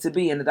does this need to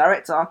be? And the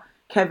director,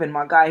 Kevin,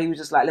 my guy, he was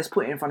just like, let's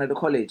put it in front of the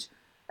college.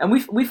 And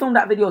we filmed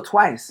that video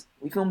twice.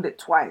 We filmed it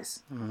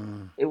twice.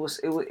 It was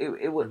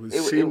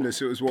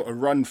seamless. It was what, a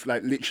run,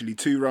 like literally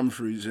 2 run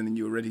throughs, and then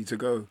you were ready to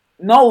go.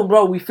 No,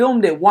 bro, we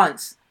filmed it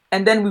once.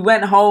 And then we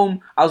went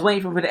home. I was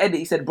waiting for him to edit.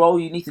 He said, "Bro,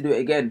 you need to do it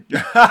again."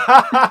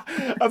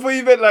 I thought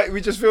you meant like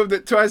we just filmed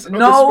it twice on the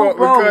No, spot.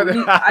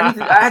 bro, I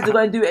had to go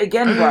and do it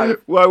again, bro.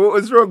 Why? What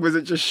was wrong? Was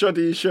it just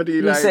shoddy?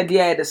 He Like... said,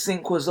 "Yeah, the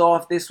sync was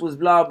off. This was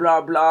blah blah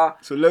blah."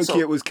 So low-key,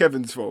 it was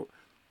Kevin's fault.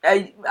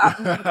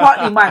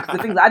 Partly mine. 'Cause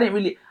the things I didn't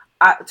really.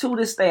 Till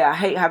this day, I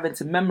hate having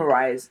to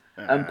memorize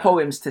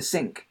poems to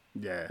sync.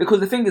 Yeah. Because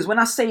the thing is, when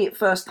I say it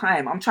first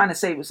time, I'm trying to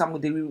say it with some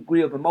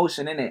degree of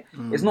emotion in it.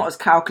 It's not as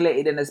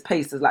calculated and as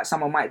paced as like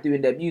someone might do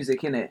in their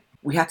music, in it.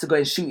 We had to go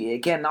and shoot it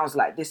again. And I was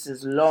like, this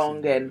is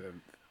long, and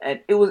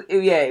it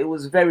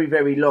was very,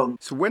 very long.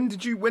 So when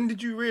did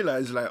you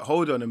realize, like,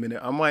 hold on a minute,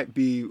 I might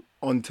be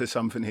onto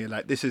something here?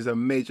 Like, this is a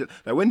major.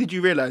 Like, when did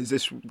you realize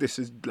this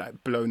is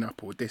like blown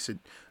up, or this had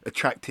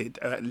attracted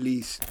at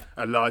least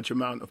a large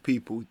amount of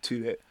people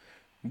to it?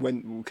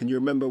 When can you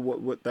remember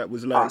what that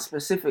was like?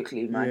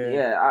 Specifically, man.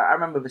 Yeah, I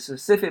remember the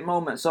specific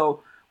moment.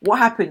 So what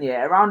happened?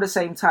 Yeah, around the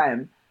same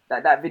time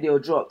that video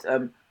dropped,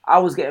 I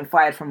was getting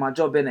fired from my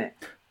job, innit?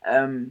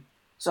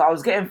 So I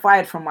was getting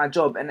fired from my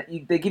job, and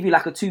they give you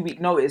like a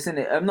 2-week notice,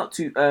 innit?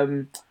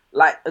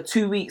 Like a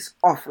 2 weeks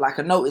off, like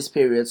a notice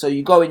period. So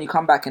you go and you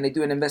come back, and they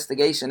do an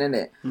investigation,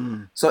 innit?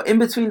 So in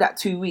between that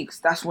 2 weeks,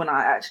 that's when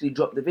I actually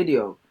dropped the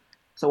video.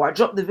 So I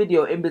dropped the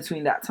video in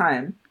between that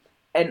time.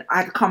 And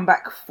I'd come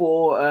back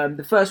for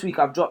the first week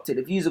I've dropped it.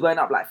 The views are going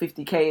up like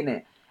 50k in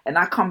it. And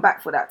I come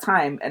back for that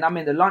time, and I'm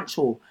in the lunch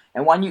hall.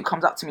 And one youth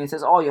comes up to me and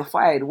says, "Oh, you're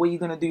fired. What are you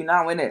going to do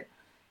now, innit?"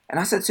 And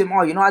I said to him,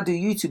 "Oh, I do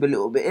YouTube a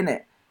little bit,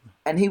 innit?"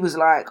 And he was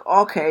like,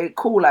 "Okay,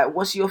 cool. Like,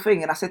 what's your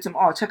thing?" And I said to him,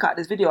 "Oh, check out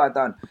this video I've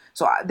done."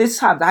 So this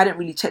time, I hadn't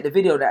really checked the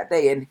video that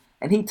day.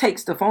 And he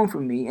takes the phone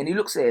from me, and he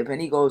looks at it,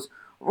 and he goes,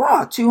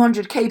 "Raw,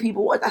 200k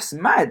people, what? That's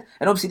mad."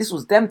 And obviously this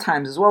was them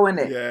times as well,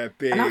 innit? Yeah,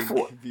 big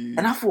views.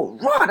 And I thought,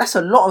 raw, that's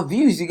a lot of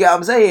views, you get what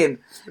I'm saying?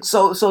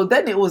 So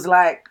then it was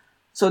like,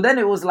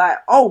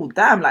 oh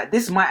damn, like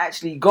this might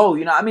actually go,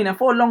 you know what I mean? And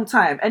for a long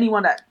time,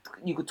 anyone that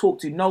you could talk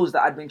to knows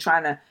that I'd been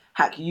trying to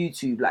hack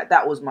YouTube. Like,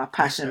 that was my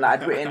passion.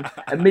 Like, I'd written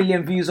 1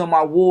 million views on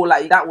my wall.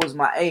 Like, that was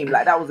my aim.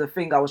 Like, that was the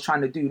thing I was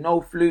trying to do.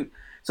 No fluke.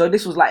 So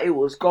this was like, it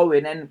was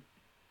going, and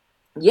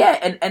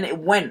yeah, and it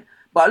went.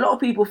 But a lot of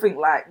people think,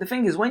 like, the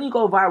thing is, when you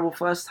go viral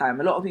first time,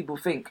 a lot of people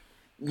think,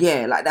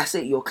 yeah, like, that's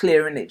it, you're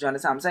clearing it. Do you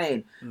understand what I'm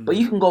saying? But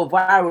you can go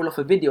viral off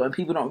a video and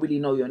people don't really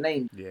know your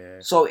name. Yeah.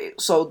 So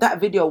that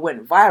video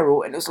went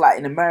viral, and it's like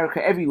in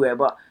America, everywhere,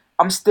 but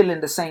I'm still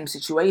in the same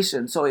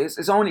situation. So it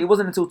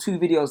wasn't until 2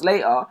 videos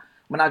later,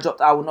 when I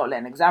dropped "I Will Not Let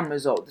an Exam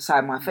Result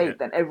Decide My Fate,"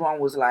 then everyone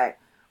was like,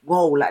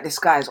 whoa, like, this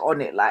guy's on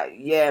it. Like,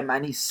 yeah,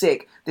 man, he's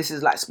sick. This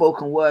is like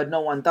spoken word.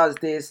 No one does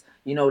this.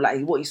 You know,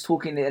 like, what he's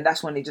talking. And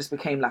that's when it just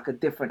became like a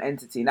different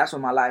entity. And that's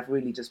when my life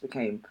really just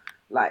became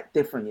like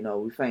different, you know.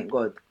 We thank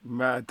God.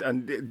 Mad.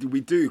 And we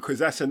do, because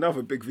that's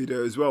another big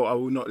video as well. "I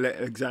Will Not Let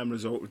Exam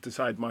Result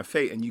Decide My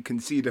Fate." And you can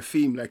see the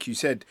theme, like you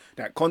said,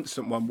 that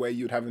constant one where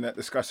you'd having that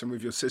discussion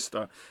with your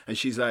sister, and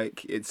she's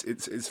like,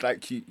 it's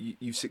like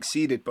you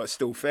succeeded but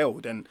still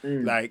failed. And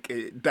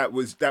that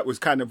was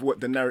kind of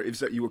what the narratives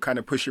that you were kind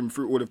of pushing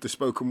through all of the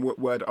spoken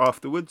word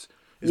afterwards.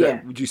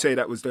 Would you say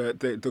that was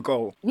the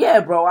goal?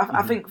 Yeah, bro.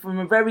 I think from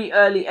a very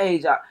early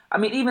age, I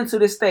mean, even to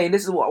this day, and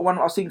this is what I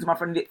was speaking to my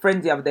friend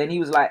the other day, and he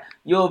was like,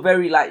 you're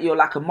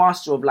like a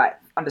master of like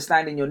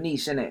understanding your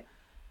niche, innit?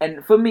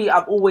 And for me,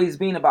 I've always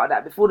been about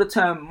that. Before the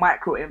term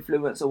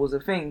micro-influencer was a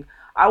thing,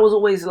 I was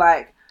always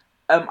like,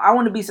 I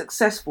want to be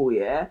successful,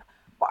 yeah?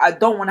 But I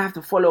don't want to have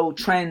to follow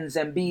trends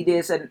and be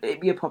this and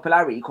it be a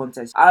popularity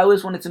contest. I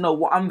always wanted to know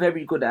what I'm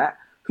very good at,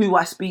 who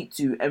I speak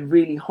to, and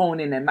really hone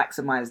in and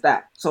maximize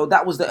that. So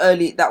that was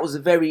a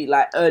very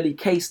like early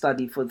case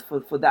study for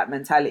that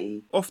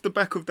mentality. Off the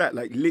back of that,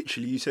 like,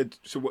 literally, you said,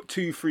 so what,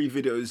 2-3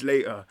 videos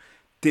later,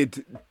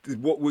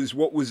 what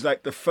was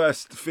like the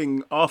first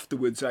thing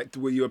afterwards, like,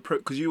 were you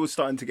because you were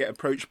starting to get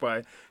approached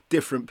by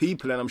different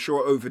people, and I'm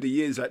sure over the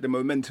years, like, the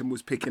momentum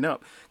was picking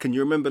up. Can you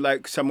remember,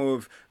 like, some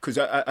of, because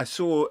I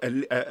saw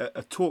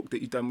a talk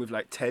that you've done with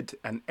like Ted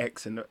and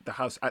X and the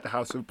House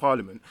of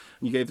Parliament,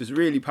 and you gave this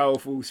really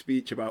powerful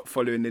speech about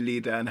following the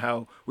leader and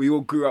how we all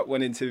grew up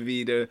wanting to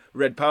be the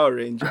Red Power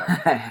Ranger.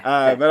 But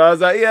I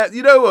was like, yeah,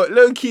 you know what,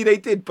 low key they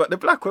did, but the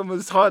black one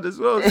was hard as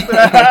well.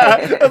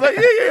 I was like,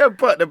 yeah,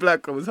 but the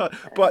black one was hard.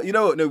 But you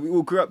know what, no, we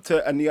all grew up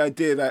to, and the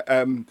idea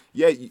that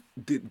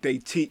they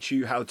teach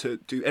you how to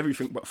do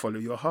everything but follow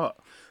your heart.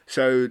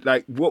 So,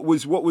 like, what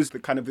was the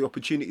kind of the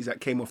opportunities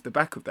that came off the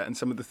back of that, and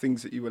some of the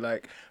things that you were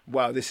like,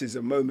 wow, this is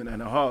a moment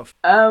and a half?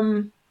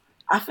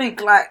 I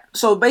think, like,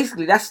 so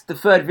basically that's the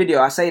third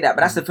video. I say that,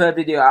 but that's the third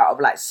video out of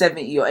like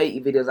 70 or 80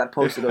 videos I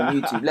posted on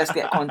YouTube. Let's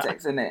get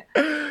context in it.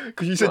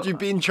 Because you said you've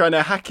been trying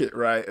to hack it,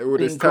 right? All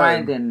been this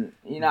time. Grinding.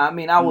 You know what I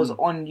mean? I was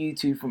on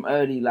YouTube from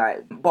early,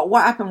 like, but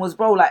what happened was,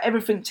 bro, like,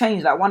 everything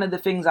changed. Like, one of the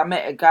things, I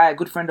met a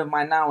good friend of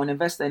mine now, an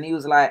investor, and he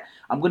was like,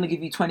 I'm going to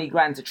give you 20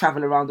 grand to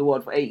travel around the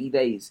world for 80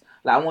 days.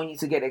 Like, I want you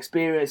to get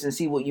experience and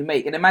see what you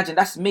make. And imagine,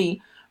 that's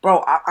me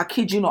bro, I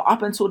kid you not,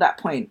 up until that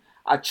point,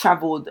 I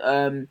travelled,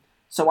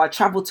 so I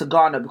travelled to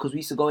Ghana because we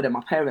used to go there.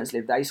 My parents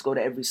lived there. I used to go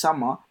there every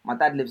summer. My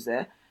dad lives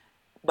there.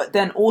 But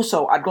then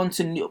also,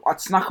 I'd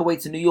snuck away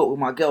to New York with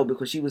my girl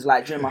because she was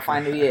like during my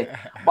final year.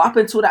 But up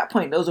until that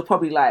point, those were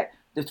probably like,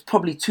 there's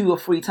probably 2 or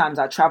 3 times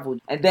I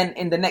travelled. And then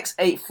in the next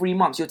 3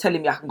 months, you're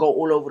telling me I can go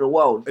all over the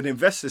world. An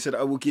investor said,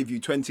 I will give you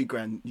 20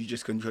 grand. You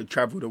just can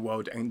travel the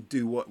world and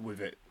do what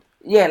with it?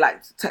 Yeah,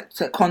 like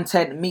to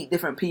content, meet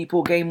different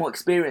people, gain more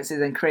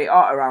experiences, and create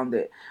art around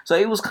it. So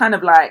it was kind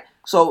of like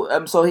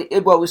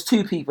it was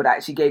 2 people that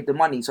actually gave the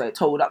money, so it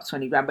totaled up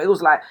 20 grand. But it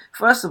was like,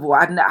 first of all,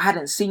 I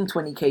hadn't seen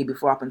 20k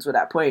before up until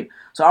that point,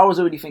 so I was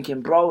already thinking,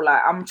 bro,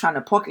 like I'm trying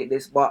to pocket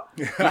this, but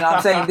you know what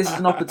I'm saying, this is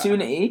an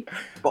opportunity.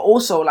 But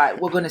also,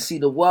 like, we're gonna see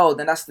the world,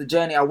 and that's the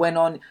journey I went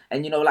on.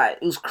 And you know, like,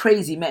 it was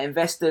crazy. Met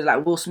investors,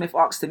 like Will Smith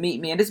asked to meet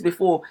me, and this is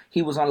before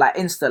he was on like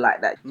Insta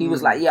like that. He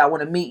was like, yeah, I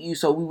want to meet you.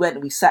 So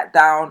we sat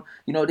down.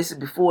 You know, this is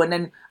before, and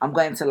then I'm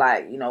going to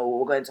like, you know,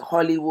 we're going to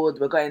Hollywood,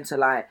 we're going to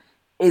like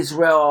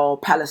Israel,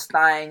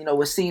 Palestine, you know,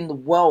 we're seeing the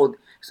world,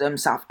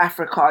 South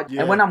Africa.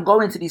 Yeah. And when I'm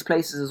going to these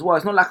places as well,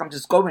 it's not like I'm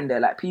just going there,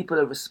 like people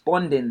are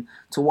responding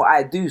to what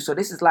I do. So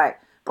this is like,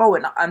 bro,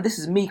 and this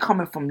is me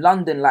coming from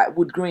London, like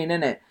Wood Green,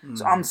 innit?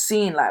 So I'm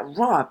seeing like,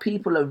 raw,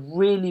 people are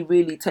really,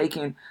 really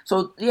taking,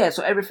 so yeah,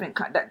 so everything,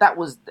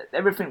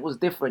 everything was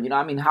different, you know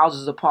what I mean?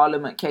 Houses of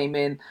Parliament came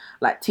in,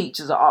 like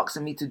teachers are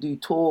asking me to do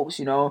talks,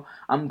 you know,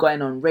 I'm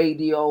going on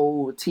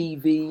radio,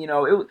 TV, you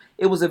know,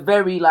 it was a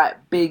very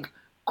like big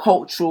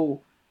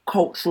cultural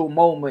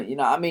moment, you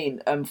know what I mean?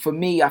 For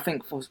me, I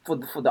think for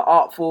the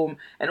art form,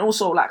 and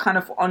also like kind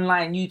of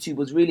online, YouTube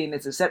was really in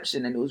its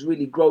inception, and it was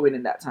really growing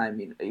in that time.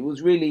 You know, it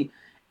was really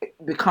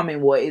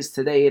becoming what it is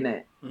today,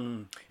 innit?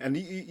 And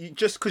you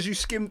just because you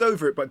skimmed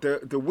over it, but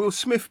the Will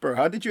Smith, bro,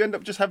 how did you end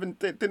up just having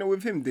dinner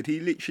with him? Did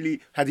he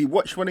had he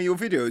watched one of your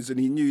videos and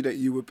he knew that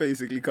you were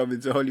basically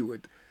coming to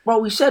Hollywood?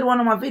 Bro, he shared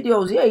one of my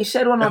videos. Yeah, he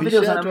shared one of my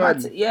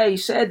videos, and he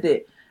shared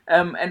it.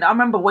 And I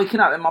remember waking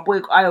up and my boy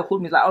Ayo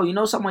called me, like, oh, you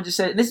know, someone just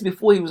said, and this is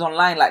before he was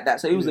online like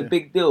that, so it was a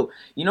big deal.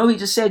 You know, he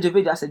just shared your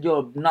video. I said,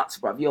 you're nuts,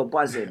 bro, you're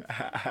buzzing.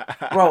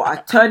 Bro, I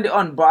turned it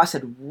on, bro. I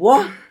said,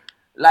 what?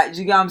 Like, do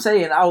you get what I'm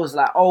saying? I was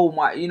like, oh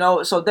my, you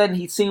know. So then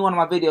he'd seen one of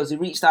my videos, he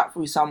reached out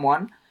through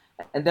someone,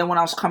 and then when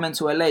I was coming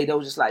to LA, they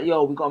were just like,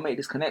 yo, we gotta make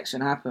this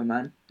connection happen,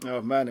 man.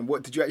 Oh man, and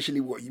what did you actually,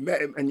 you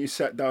met him and you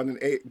sat down and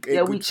ate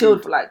yeah, we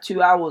chilled for like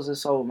 2 hours or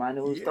so, man.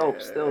 It was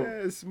dope still.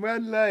 Yes,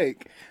 man,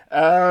 like,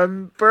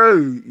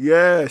 bro,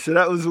 yeah, so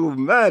that was all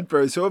mad,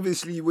 bro. So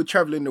obviously you were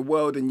traveling the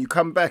world and you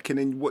come back, and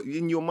then what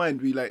in your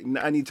mind were you like,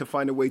 I need to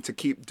find a way to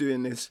keep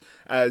doing this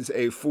as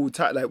a full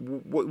time, like,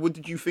 what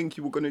did you think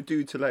you were going to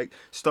do to like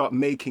start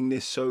making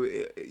this so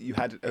you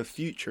had a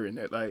future in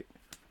it, like?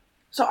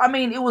 So, I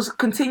mean, it was a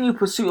continued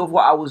pursuit of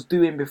what I was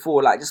doing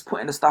before, like just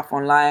putting the stuff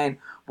online,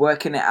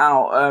 working it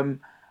out.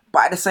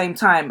 But at the same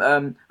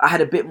time, I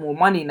had a bit more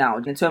money now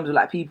in terms of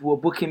like people were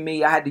booking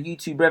me. I had the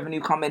YouTube revenue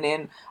coming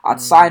in.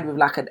 I'd signed with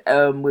like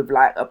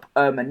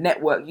a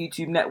network,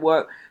 YouTube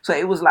network. So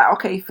it was like,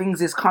 okay, things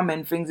is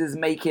coming, things is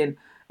making.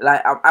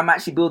 Like, I'm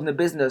actually building a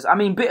business. I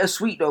mean,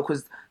 bittersweet though,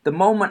 because the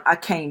moment I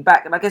came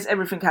back, and I guess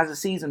everything has a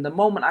season. The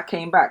moment I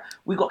came back,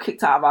 we got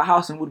kicked out of our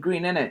house in Wood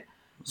Green, innit?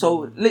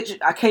 So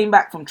literally, I came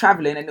back from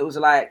traveling, and it was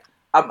like,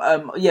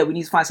 we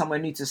need to find somewhere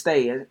new to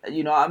stay.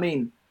 You know what I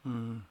mean?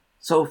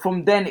 So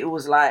from then it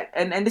was like,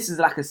 and this is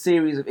like a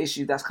series of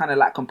issues that's kind of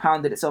like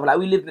compounded itself. Like,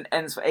 we lived in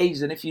ends for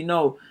ages, and if you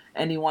know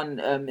anyone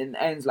in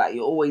ends, like,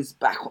 you're always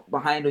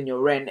behind on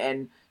your rent,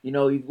 and you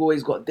know you've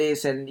always got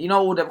this, and you know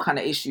all them kind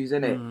of issues,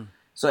 innit?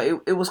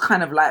 So it was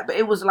kind of like, but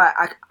it was like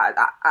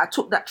I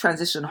took that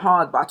transition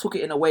hard, but I took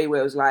it in a way where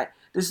it was like,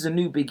 this is a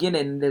new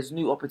beginning, there's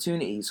new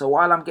opportunities. So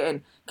while I'm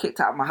getting kicked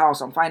out of my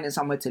house, I'm finding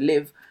somewhere to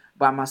live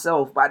by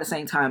myself. But at the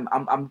same time,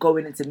 I'm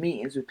going into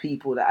meetings with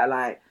people that are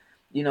like,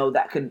 you know,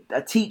 that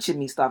are teaching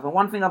me stuff. And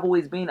one thing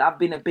I've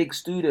been a big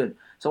student.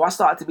 So I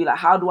started to be like,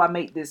 how do I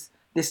make this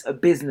a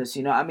business?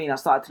 You know what I mean? I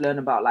started to learn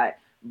about like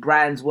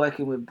brands,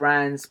 working with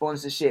brands,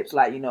 sponsorships,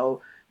 like, you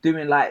know,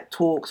 doing like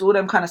talks, all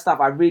them kind of stuff.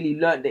 I really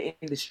learned the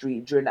industry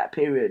during that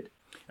period.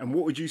 And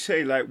what would you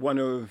say, like, one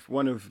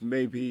of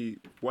maybe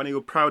one of your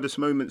proudest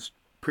moments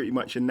pretty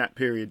much in that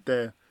period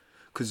there?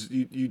 Because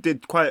you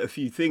did quite a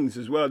few things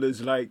as well.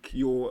 There's like I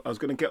was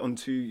going to get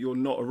onto your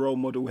Not a Role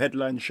Model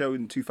headline show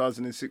in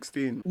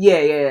 2016. Yeah.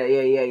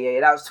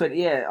 That was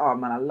 20. Yeah. Oh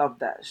man, I love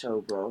that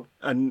show, bro.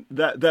 And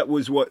that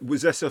was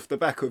that off the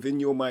back of, in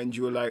your mind,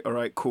 you were like, all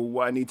right, cool.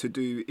 What I need to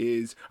do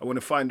is I want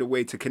to find a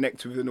way to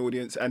connect with an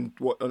audience and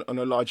on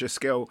a larger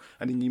scale.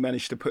 And then you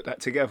managed to put that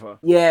together.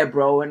 Yeah,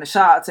 bro. And a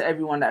shout out to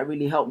everyone that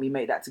really helped me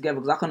make that together,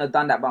 because I couldn't have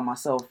done that by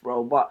myself,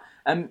 bro. But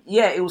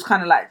it was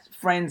kind of like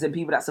friends and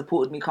people that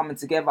supported me coming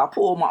together. I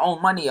put all my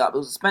own money up. It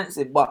was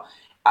expensive, but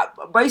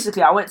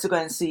basically I went to go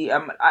and see.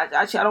 I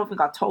don't think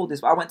I told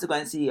this, but I went to go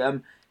and see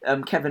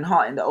Kevin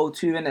Hart in the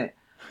O2, innit?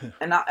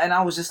 and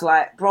I was just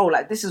like, bro,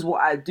 like, this is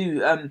what I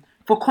do.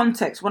 For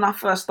context, when I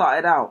first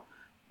started out,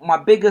 my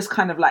biggest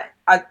kind of like,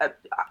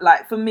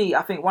 like for me,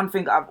 I think one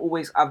thing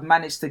I've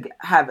managed to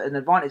have an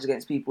advantage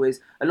against people is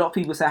a lot of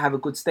people say I have a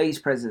good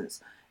stage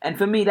presence, and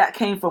for me that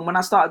came from when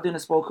I started doing the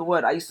spoken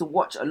word. I used to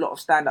watch a lot of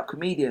stand-up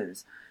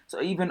comedians.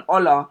 So even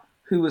Ola,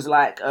 who was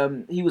like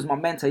he was my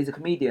mentor. He's a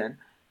comedian.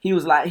 He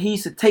was like, he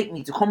used to take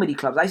me to comedy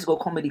clubs. I used to go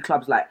to comedy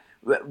clubs like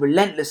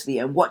relentlessly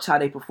and watch how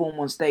they perform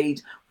on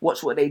stage,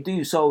 watch what they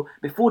do. So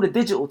before the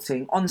digital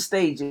thing, on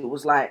stage, it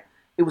was like,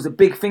 it was a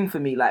big thing for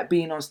me, like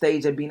being on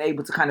stage and being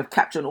able to kind of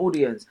capture an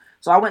audience.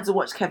 So I went to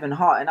watch Kevin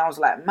Hart and I was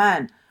like,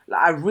 man, like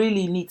I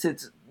really need to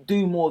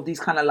do more of these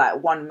kind of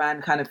like one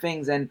man kind of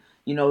things. And,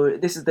 you know,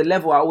 this is the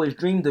level I always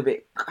dreamed of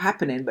it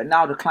happening. But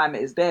now the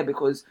climate is there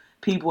because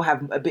people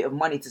have a bit of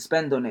money to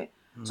spend on it.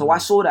 So I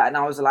saw that and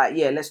I was like,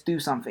 yeah, let's do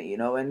something, you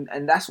know,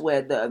 and that's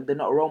where the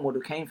Not a Role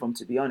Model came from,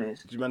 to be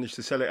honest. Did you manage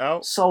to sell it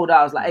out? Sold out.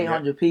 It was like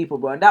 800 people,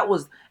 bro.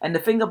 And the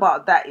thing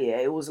about that, yeah,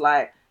 it was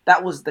like,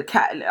 that was the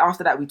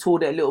after that we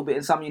toured it a little bit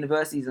in some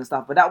universities and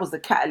stuff, but that was the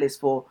catalyst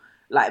for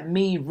like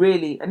me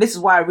really, and this is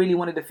why I really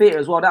wanted the theatre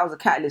as well. That was a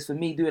catalyst for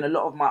me doing a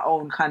lot of my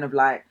own kind of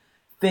like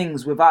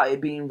things without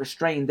it being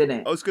restrained,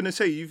 innit? I was going to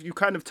say, you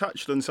kind of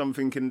touched on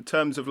something in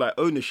terms of like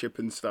ownership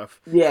and stuff.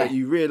 Yeah. That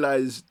you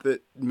realised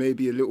that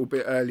maybe a little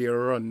bit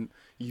earlier on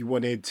you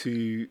wanted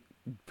to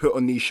put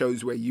on these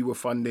shows where you were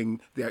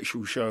funding the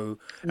actual show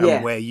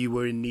and where you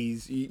were in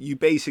these, you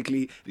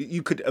basically,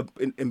 you could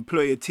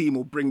employ a team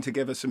or bring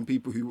together some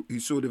people who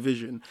saw the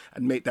vision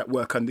and make that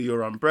work under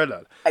your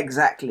umbrella.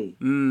 Exactly.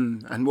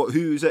 And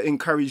who's that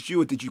encouraged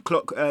you, or did you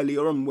clock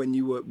earlier on when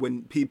you're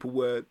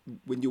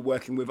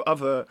working with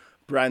other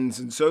brands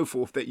and so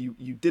forth that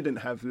you didn't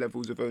have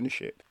levels of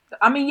ownership?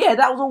 I mean, yeah,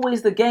 that was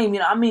always the game, you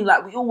know what I mean?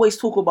 Like, we always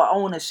talk about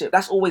ownership.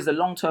 That's always the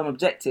long-term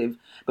objective,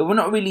 but we're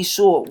not really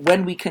sure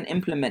when we can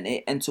implement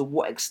it and to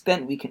what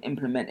extent we can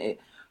implement it.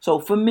 So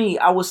for me,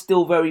 I was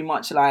still very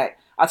much like,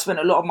 I spent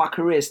a lot of my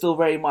career still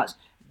very much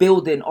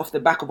building off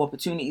the back of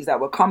opportunities that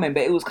were coming,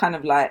 but it was kind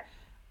of like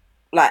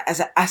as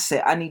an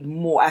asset, I need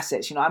more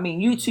assets, you know what I mean?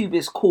 YouTube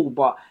is cool,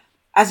 but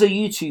as a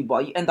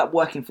YouTuber, you end up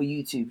working for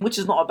YouTube, which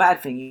is not a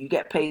bad thing. You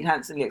get paid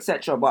handsomely,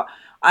 etc. But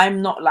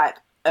I'm not like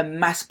a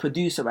mass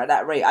producer at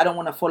that rate. I don't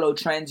want to follow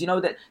trends. You know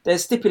that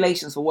there's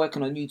stipulations for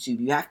working on YouTube.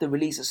 You have to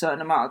release a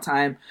certain amount of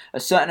time, a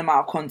certain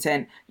amount of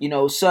content, you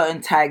know,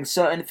 certain tags,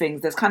 certain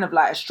things. There's kind of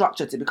like a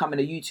structure to becoming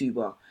a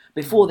YouTuber.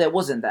 Before there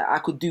wasn't that. I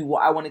could do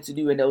what I wanted to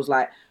do and there was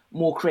like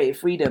more creative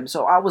freedom.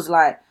 So I was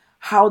like,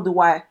 how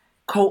do I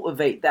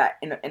cultivate that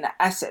in an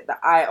asset that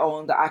I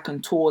own, that I can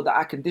tour, that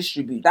I can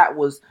distribute? That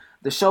was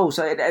the show.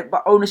 So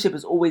but ownership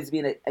has always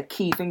been a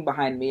key thing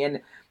behind me,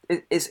 and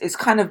it's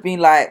kind of been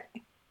like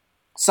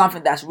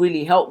something that's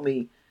really helped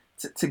me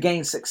to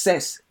gain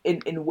success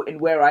in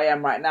where I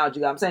am right now. Do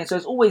you know what I'm saying? So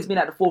it's always been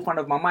at the forefront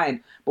of my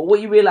mind. But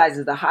what you realize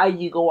is the higher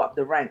you go up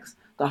the ranks,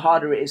 the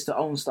harder it is to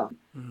own stuff.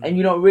 And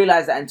you don't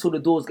realize that until the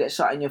doors get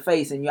shut in your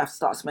face and you have to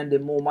start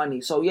spending more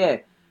money. So yeah,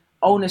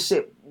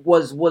 ownership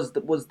was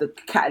the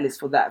catalyst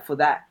for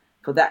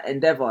that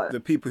endeavor. The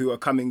people who are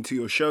coming to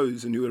your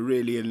shows and who are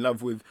really in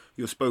love with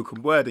your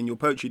spoken word and your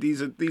poetry,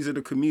 these are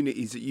the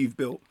communities that you've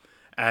built,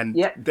 and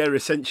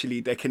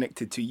they're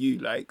connected to you.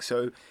 Like,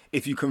 so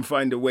if you can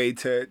find a way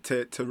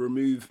to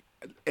remove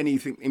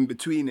anything in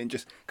between and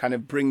just kind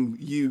of bring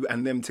you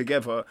and them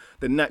together,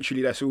 then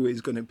naturally that's always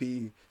going to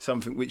be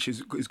something which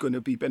is going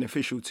to be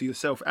beneficial to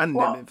yourself and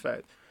them, in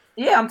fact.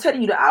 Yeah, I'm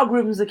telling you, the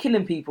algorithms are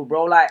killing people,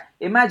 bro. Like,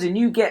 imagine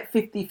you get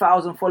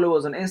 50,000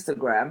 followers on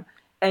Instagram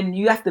and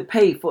you have to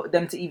pay for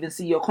them to even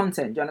see your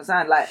content. Do you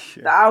understand? Like,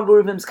 the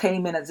algorithms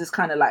came in as this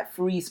kind of like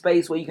free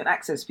space where you can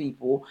access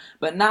people,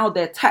 but now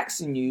they're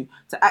taxing you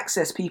to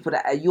access people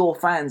that are your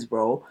fans,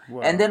 bro.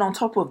 Wow. And then on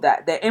top of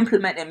that, they're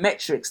implementing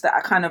metrics that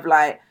are kind of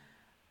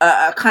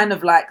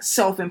like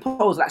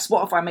self-imposed. Like,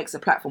 Spotify makes a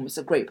platform. It's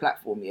a great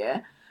platform,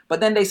 yeah? But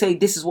then they say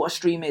this is what a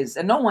stream is,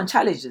 and no one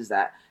challenges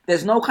that.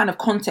 There's no kind of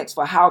context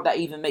for how that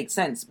even makes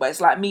sense. But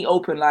it's like me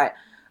opening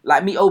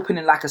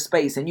like a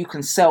space, and you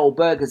can sell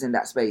burgers in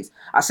that space.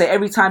 I say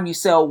every time you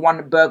sell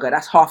one burger,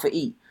 that's half a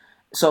eat.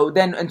 So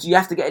then, and you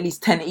have to get at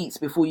least 10 eats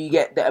before you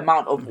get the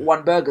amount of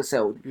one burger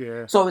sold.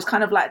 Yeah. So it's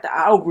kind of like the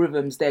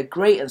algorithms, they're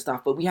great and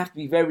stuff, but we have to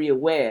be very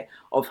aware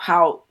of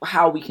how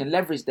we can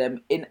leverage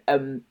them in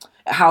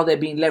how they're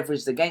being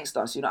leveraged against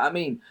us. You know what I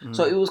mean?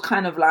 So it was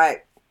kind of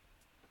like,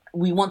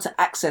 we want to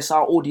access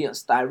our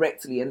audience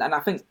directly, and I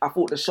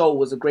thought the show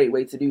was a great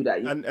way to do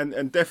that.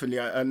 And definitely,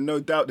 and no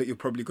doubt that you're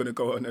probably going to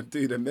go on and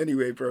do them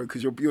anyway, bro,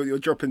 because you're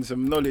dropping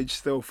some knowledge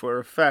still for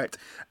a fact.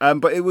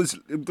 But it was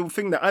the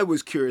thing that I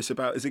was curious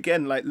about is,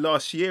 again, like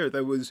last year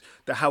there was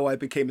the How I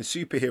Became a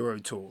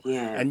Superhero tour,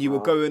 and you were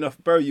going off,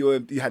 bro.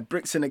 You had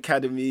Brixton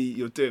Academy,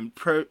 you're doing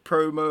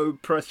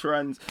promo, press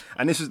runs,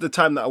 and this was the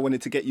time that I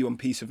wanted to get you on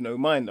Peace of No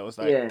Mind. I was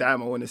like,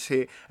 damn, I want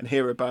to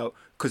hear about.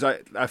 Because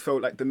I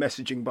felt like the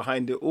messaging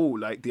behind it all,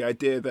 like the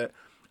idea that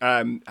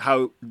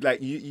how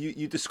like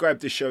you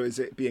described the show as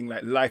it being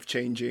like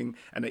life-changing,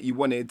 and that you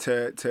wanted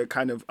to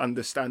kind of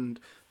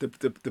understand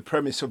the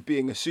premise of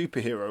being a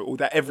superhero, or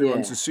that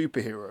everyone's a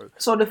superhero.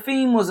 So the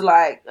theme was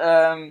like,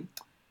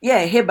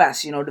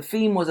 Hibas, you know, the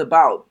theme was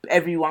about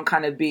everyone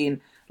kind of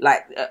being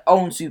like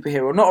own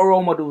superhero. Not a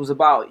role model was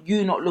about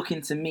you not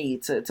looking to me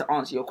to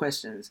answer your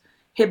questions.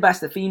 Hibas,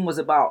 the theme was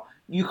about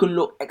you can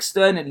look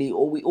externally,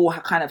 or we all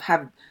kind of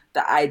have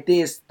the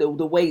ideas, the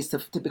ways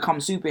to become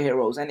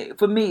superheroes. And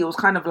for me, it was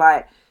kind of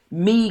like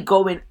me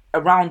going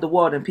around the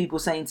world and people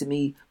saying to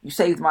me, "You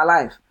saved my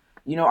life.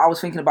 You know, I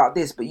was thinking about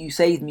this, but you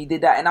saved me,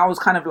 did that." And I was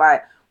kind of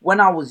like, when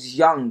I was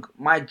young,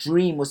 my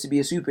dream was to be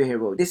a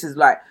superhero. This is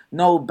like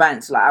no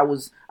banks. Like I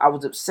was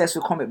obsessed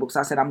with comic books.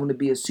 I said I'm going to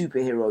be a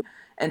superhero.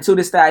 And to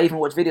this day, I even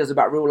watch videos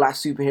about real life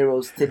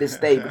superheroes to this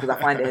day because I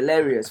find it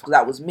hilarious because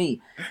that was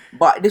me.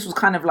 But this was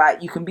kind of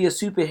like you can be a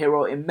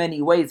superhero in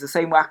many ways. The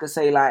same way I could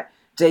say like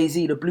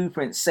Jay-Z, The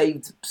Blueprint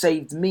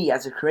saved me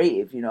as a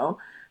creative, you know.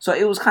 So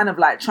it was kind of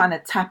like trying to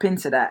tap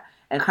into that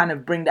and kind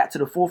of bring that to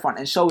the forefront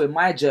and show in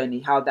my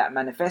journey how that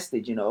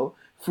manifested, you know,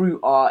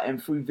 through art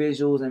and through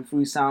visuals and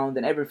through sound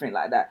and everything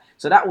like that.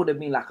 So that would have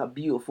been like a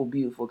beautiful,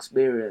 beautiful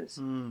experience.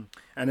 And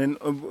then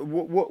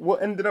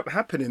what ended up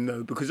happening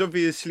though? Because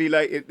obviously,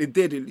 like it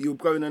did. You were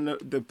going on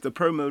the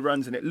promo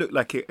runs, and it looked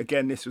like it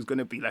again. This was going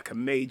to be like a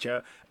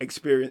major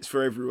experience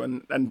for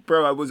everyone. And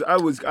bro, I was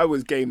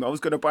game. I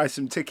was going to buy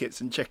some tickets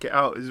and check it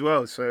out as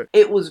well. So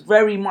it was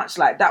very much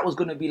like that was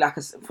going to be like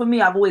for me.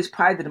 I've always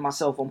prided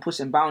myself on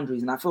pushing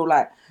boundaries, and I feel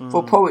like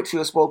for poetry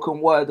or spoken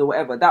word or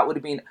whatever, that would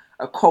have been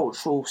a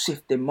cultural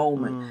shifting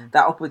moment.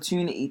 That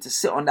opportunity to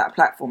sit on that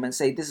platform and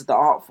say this is the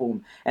art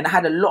form. And I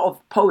had a lot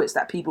of poets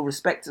that people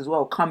respect as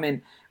well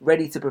coming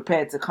ready to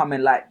prepare to come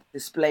and like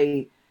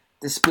display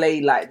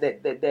like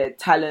their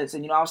talents.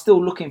 And you know, I was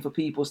still looking for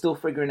people, still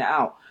figuring it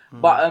out.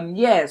 But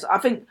yes, I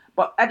think.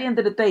 But at the end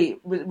of the day,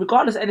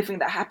 regardless of anything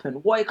that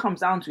happened, what it comes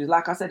down to is,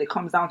 like I said, it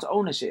comes down to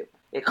ownership.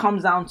 It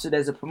comes down to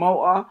there's a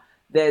promoter,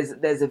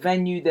 there's a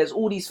venue, there's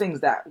all these things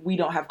that we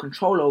don't have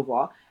control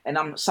over, and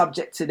I'm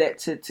subject to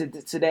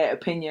their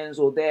opinions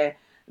or their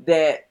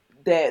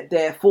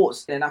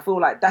thoughts. And I feel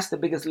like that's the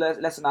biggest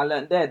lesson I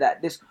learned there,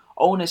 that this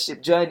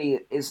ownership journey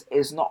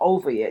is not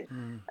over yet.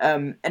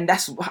 And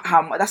that's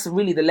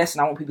really the lesson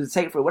I want people to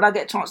take from it. When I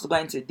get a chance to go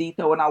into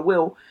detail, and I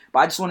will, but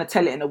I just want to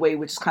tell it in a way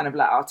which is kind of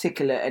like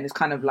articulate and it's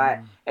kind of like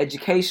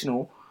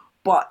educational.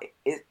 But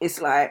it's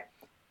like,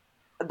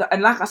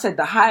 and like I said,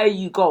 the higher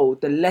you go,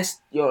 the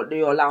less you're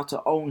allowed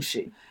to own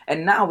shit.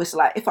 And now it's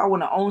like, if I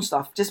want to own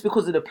stuff, just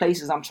because of the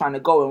places I'm trying to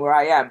go and where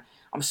I am,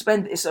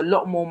 it's a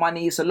lot more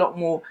money, it's a lot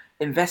more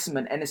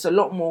investment, and it's a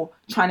lot more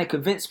trying to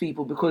convince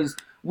people, because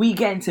we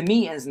get into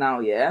meetings now,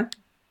 yeah,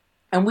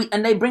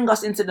 and they bring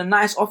us into the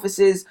nice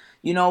offices,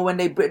 you know, when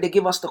they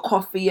give us the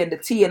coffee and the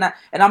tea, and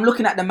I'm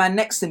looking at the man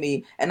next to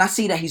me, and I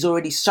see that he's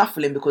already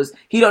shuffling because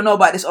he don't know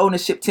about this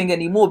ownership thing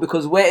anymore,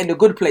 because we're in the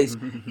good place.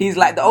 He's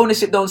like, the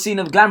ownership don't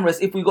seem glamorous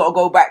if we got to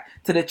go back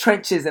to the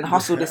trenches and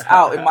hustle this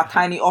out in my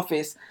tiny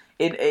office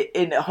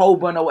in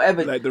Holborn or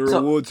whatever. Like the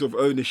rewards of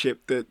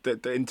ownership,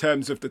 that in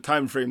terms of the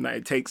time frame that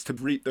it takes to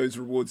reap those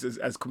rewards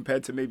as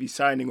compared to maybe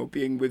signing or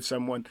being with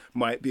someone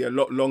might be a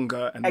lot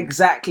longer. And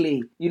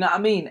exactly, you know what I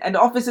mean. And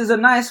the offices are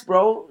nice,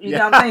 bro. You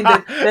know what I'm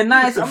saying? They're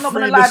nice. I'm not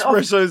gonna lie. The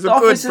offices are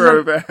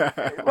good,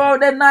 bro.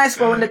 They're nice,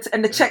 bro. And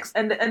the checks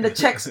and the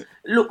checks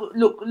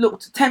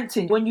look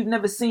tempting when you've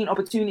never seen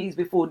opportunities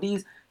before.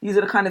 These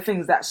are the kind of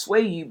things that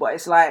sway you. But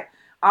it's like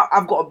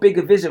I've got a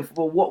bigger vision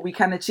for what we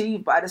can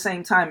achieve. But at the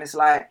same time, it's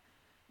like,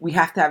 we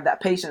have to have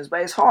that patience,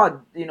 but it's hard,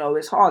 you know,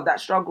 it's hard.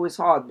 That struggle is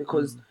hard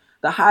because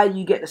the higher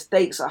you get, the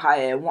stakes are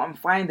higher. And what I'm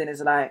finding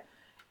is like,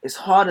 it's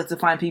harder to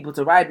find people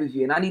to ride with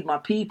you. And I need my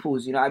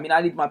peoples, you know what I mean?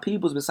 I need my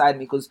peoples beside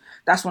me, because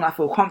that's when I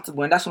feel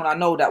comfortable. And that's when I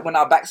know that when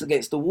our back's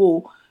against the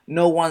wall,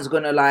 no one's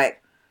going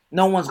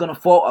to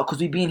falter, because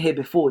we've been here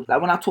before.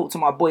 Like when I talk to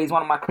my boy, he's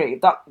one of my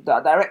creative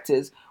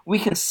directors, we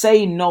can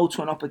say no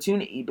to an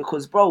opportunity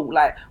because, bro,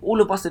 like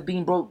all of us have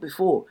been broke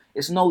before.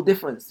 It's no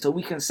difference. So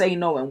we can say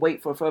no and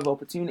wait for a further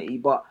opportunity.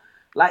 But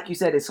like you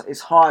said, it's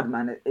hard,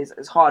 man.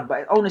 It's hard,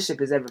 but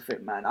ownership is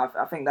everything, man.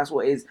 I think that's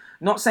what it is.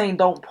 Not saying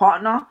don't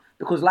partner,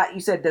 because like you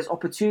said, there's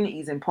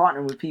opportunities in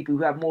partnering with people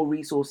who have more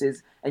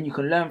resources and you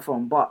can learn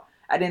from. But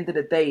at the end of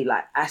the day,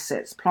 like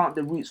assets, plant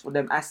the roots for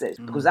them assets,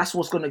 because that's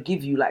what's going to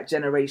give you like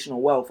generational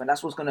wealth, and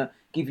that's what's going to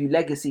give you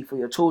legacy for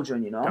your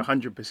children, you know?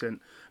 100%.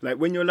 Like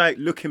when you're like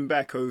looking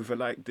back over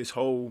like this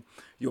whole,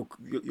 your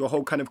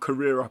whole kind of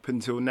career up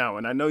until now,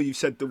 and I know you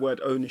said the word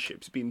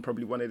ownership's been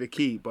probably one of the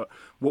key, but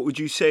what would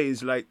you say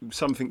is like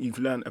something you've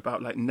learned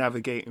about like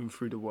navigating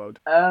through the world?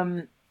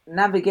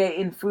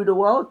 Navigating through the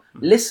world?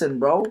 Listen,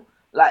 bro.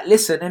 Like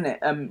listen,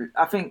 innit?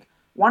 I think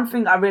one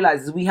thing I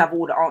realize is we have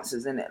all the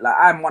answers in it. Like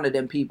I'm one of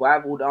them people. I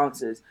have all the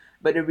answers.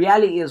 But the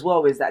reality as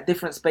well is that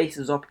different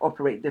spaces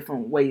operate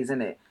different ways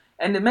in it.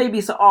 And then maybe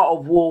it's an art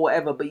of war, or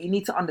whatever. But you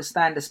need to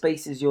understand the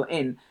spaces you're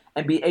in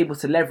and be able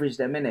to leverage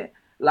them in it.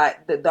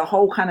 Like the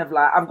whole kind of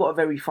like, I've got a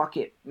very fuck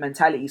it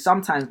mentality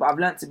sometimes, but I've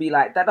learned to be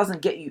like, that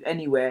doesn't get you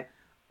anywhere.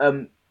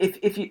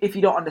 If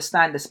you don't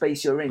understand the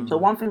space you're in. So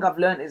one thing I've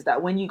learned is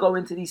that when you go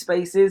into these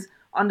spaces,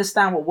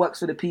 understand what works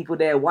for the people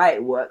there, why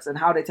it works, and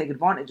how they take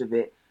advantage of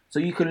it, so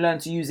you can learn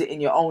to use it in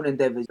your own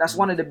endeavors. That's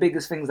one of the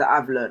biggest things that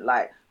I've learned.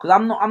 Like, because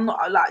I'm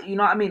not like, you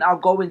know what I mean. I'll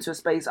go into a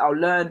space, I'll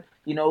learn,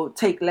 you know,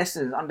 take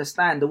lessons,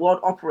 understand the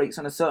world operates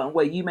in a certain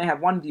way. You may have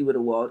one view of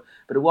the world,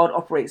 but the world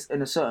operates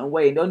in a certain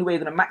way, and the only way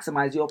you're going to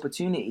maximize your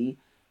opportunity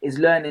is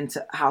learning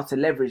to how to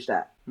leverage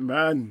that.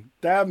 Man,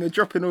 damn, you're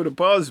dropping all the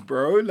bars,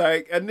 bro.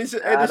 Like, and this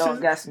Don't is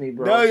gas me,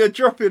 bro. no, you're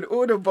dropping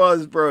all the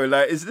bars, bro.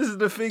 Like, this is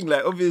the thing.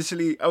 Like,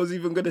 obviously, I was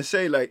even gonna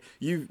say, like,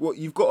 you've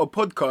got a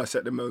podcast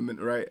at the moment,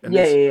 right? And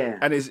Yeah.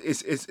 And it's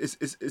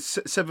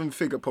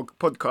seven-figure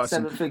podcast.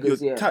 Seven and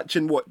figures, you're yeah.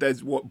 touching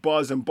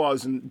bars and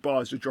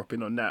bars you're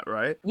dropping on that,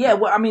 right? Yeah,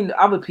 well, I mean,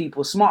 other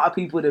people, smarter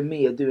people than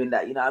me, are doing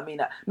that. You know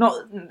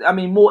what I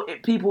mean? More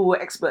people who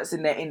are experts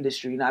in their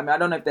industry. You know what I mean? I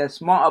don't know if they're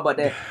smarter, but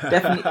they're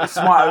definitely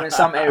smarter in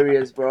some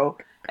areas, bro.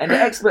 And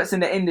they're experts in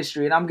the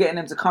industry, and I'm getting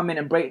them to come in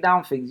and break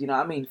down things. You know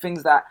what I mean?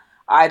 Things that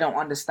I don't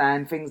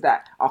understand, things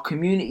that our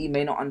community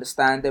may not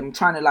understand. I'm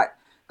trying to like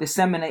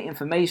disseminate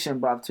information,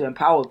 bruv, to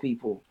empower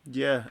people.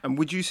 Yeah. And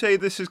would you say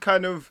this is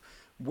kind of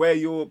where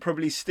you're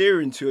probably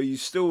steering to? Are you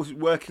still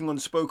working on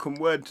spoken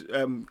word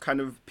kind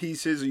of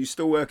pieces? Are you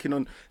still working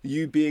on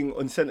you being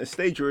on center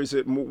stage, or is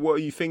it? What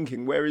are you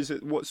thinking? Where is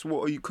it? What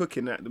are you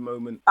cooking at the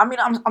moment? I mean,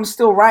 I'm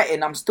still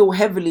writing. I'm still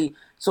heavily.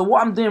 So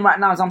what I'm doing right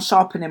now is I'm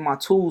sharpening my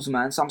tools,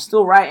 man. So I'm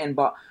still writing,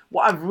 but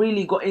what I've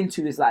really got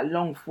into is like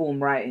long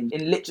form writing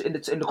in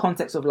the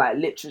context of like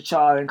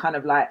literature and kind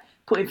of like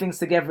putting things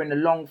together in a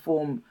long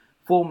form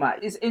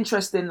format. It's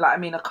interesting. Like, I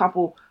mean, a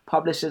couple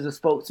publishers have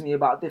spoke to me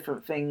about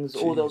different things,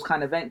 all those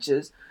kind of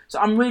ventures. So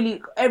I'm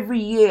really, every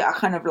year I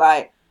kind of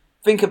like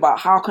think about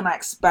how can I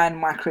expand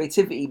my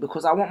creativity,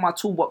 because I want my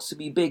toolbox to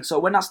be big. So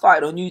when I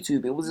started on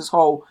YouTube, it was this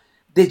whole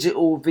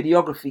digital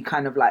videography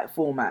kind of like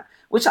format,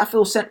 which I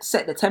feel set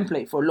the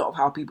template for a lot of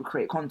how people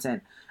create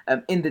content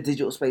in the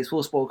digital space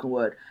for spoken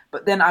word.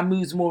 But then I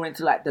moved more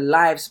into like the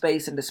live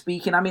space and the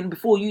speaking. I mean,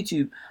 before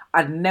YouTube,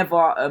 I'd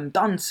never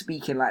done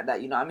speaking like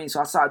that, you know what I mean?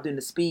 So I started doing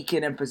the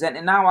speaking and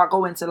presenting. Now I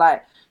go into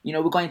like, you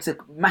know, we're going to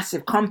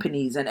massive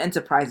companies and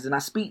enterprises, and I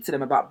speak to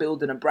them about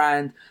building a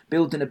brand,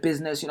 building a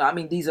business, you know what I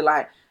mean? These are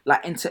like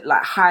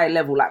high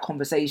level like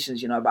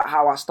conversations, you know, about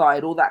how I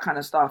started, all that kind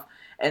of stuff.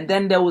 And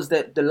then there was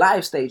the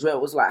live stage where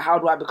it was like, how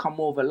do I become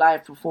more of a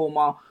live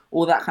performer,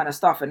 all that kind of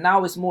stuff. And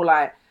now it's more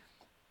like,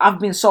 I've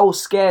been so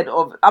scared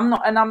of,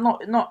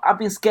 I've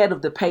been scared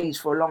of the page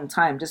for a long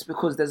time, just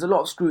because there's a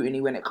lot of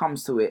scrutiny when it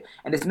comes to it.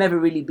 And it's never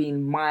really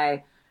been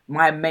my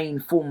main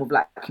form of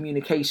like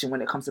communication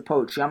when it comes to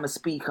poetry. I'm a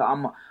speaker,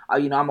 I'm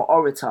an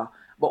orator.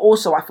 But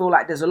also I feel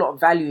like there's a lot of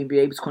value in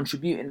being able to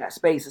contribute in that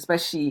space,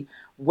 especially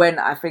when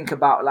I think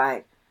about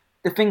like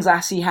the things I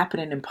see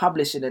happening in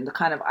publishing and the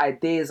kind of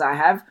ideas I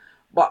have.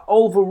 But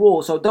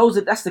overall, so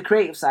that's the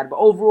creative side. But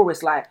overall,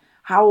 it's like,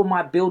 how am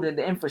I building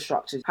the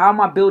infrastructure? How am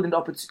I building the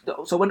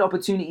opportunity? So when the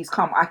opportunities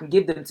come, I can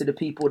give them to the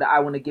people that I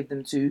want to give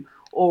them to,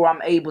 or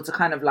I'm able to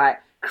kind of like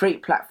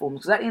create platforms.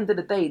 Because at the end of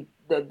the day,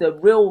 the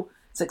real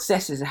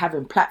success is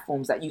having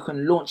platforms that you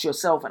can launch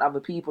yourself and other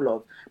people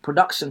of,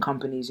 production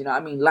companies, you know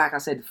what I mean? Like I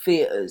said,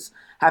 theaters,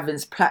 having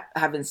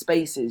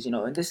spaces, you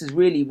know, and this is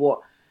really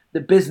what the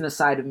business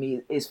side of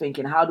me is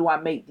thinking. How do I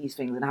make these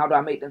things, and how do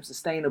I make them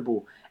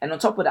sustainable? And on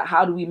top of that,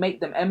 how do we make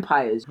them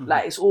empires?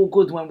 Like, it's all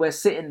good when we're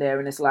sitting there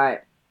and it's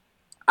like,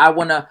 I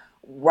want to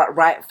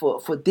write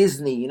for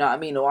Disney, you know what I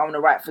mean? Or I want to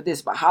write for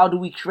this. But how do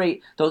we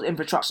create those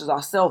infrastructures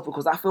ourselves?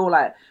 Because I feel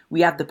like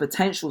we have the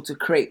potential to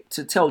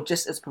tell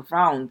just as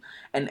profound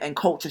and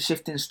culture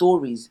shifting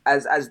stories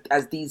as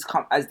these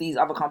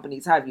other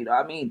companies have, you know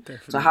what I mean?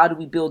 Definitely. So how do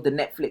we build the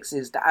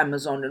Netflixes, the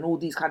Amazon, and all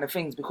these kind of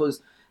things?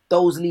 Because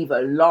those leave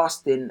a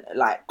lasting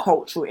like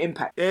cultural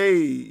impact. Hey,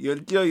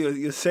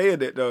 you're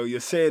saying it though.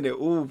 You're saying it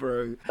all,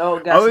 bro. Oh,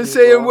 I was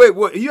saying, wait,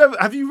 what?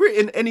 Have you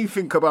written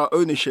anything about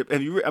ownership?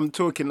 I'm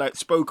talking like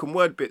spoken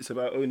word bits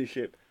about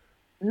ownership.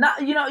 No,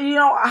 you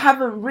know, I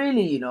haven't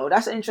really. You know,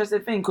 that's an interesting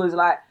thing, because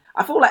like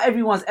I feel like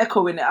everyone's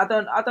echoing it. I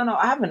don't know.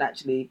 I haven't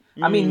actually.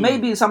 I mean,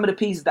 maybe in some of the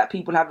pieces that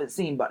people haven't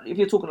seen, but if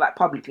you're talking like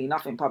publicly,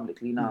 nothing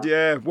publicly, no.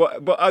 Yeah,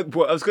 what I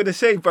was gonna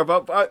say,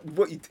 brother,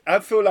 I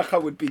feel like I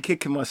would be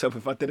kicking myself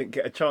if I didn't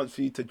get a chance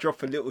for you to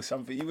drop a little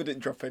something. You wouldn't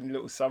drop any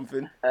little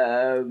something.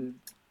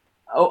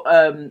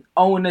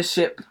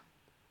 Ownership.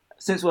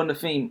 Since we're on the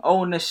theme,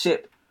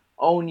 ownership,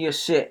 own your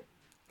shit.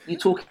 You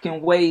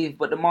talking wave,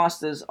 but the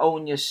masters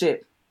own your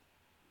shit.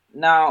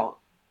 Now,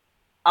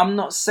 I'm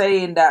not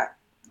saying that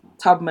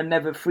Tubman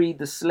never freed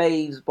the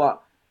slaves,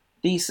 but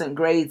decent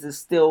grades is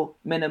still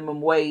minimum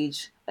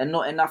wage and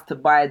not enough to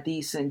buy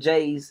decent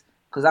J's.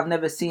 Because I've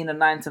never seen a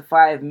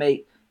 9-to-5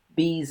 make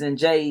B's and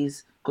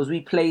J's, because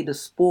we play the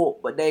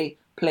sport, but they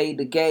play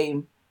the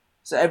game.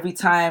 So every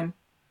time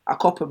I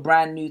cop a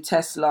brand new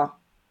Tesla,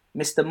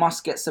 Mr.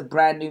 Musk gets a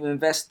brand new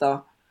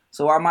investor.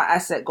 So while my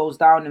asset goes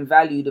down in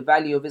value, the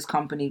value of his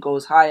company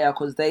goes higher,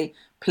 because we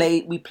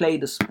play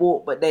the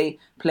sport, but they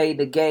play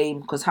the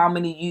game. Because how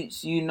many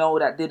youths you know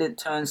that didn't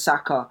turn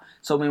Saka?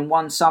 So in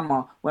one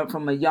summer, went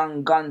from a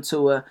young gun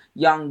to a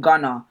young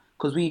gunner.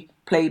 Because we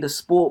play the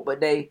sport, but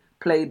they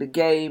play the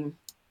game.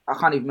 I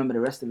can't even remember the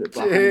rest of it.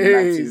 But I can't even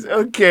lie to Jeez, you.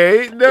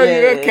 okay. No,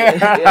 Yeah, you okay.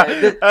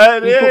 You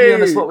put me on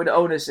the spot with the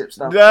ownership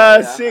stuff. Nah,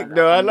 but sick. I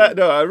No, I can't like.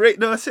 No, I rate.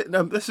 No, I sit.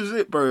 No, this is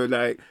it, bro.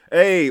 Like,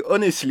 hey,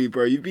 honestly,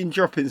 bro, you've been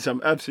dropping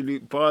some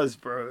absolute bars,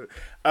 bro.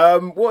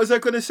 What was I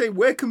gonna say?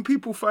 Where can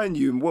people find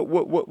you, and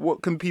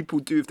what can people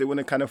do if they want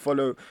to kind of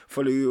follow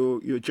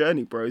your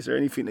journey, bro? Is there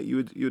anything that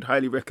you'd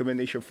highly recommend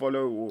they should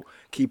follow or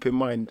keep in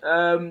mind?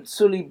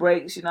 Sully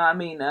Breaks, you know what I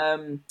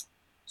mean?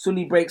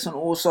 Sully Breaks on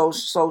all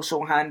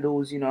social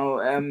handles, you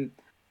know.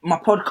 My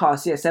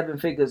podcast, yeah, Seven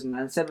Figures,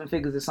 man. Seven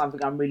Figures is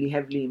something I'm really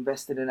heavily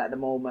invested in at the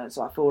moment.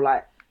 So I feel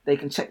like they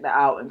can check that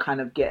out and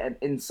kind of get an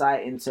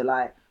insight into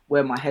like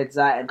where my head's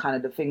at and kind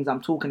of the things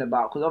I'm talking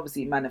about. Because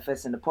obviously it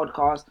manifests in the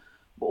podcast,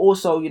 but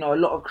also, you know, a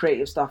lot of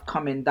creative stuff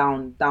coming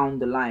down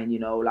the line, you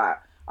know, like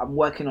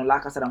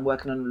like I said, I'm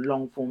working on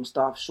long form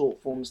stuff,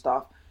 short form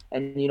stuff.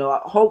 And, you know,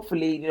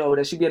 hopefully, you know,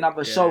 there should be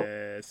another show.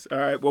 Yes. All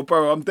right. Well,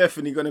 bro, I'm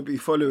definitely gonna be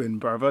following,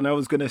 brother. And I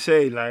was gonna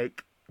say,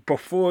 like,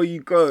 before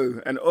you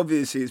go, and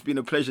obviously it's been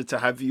a pleasure to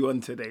have you on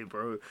today,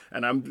 bro.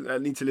 And I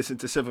need to listen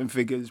to Seven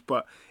Figures,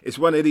 but it's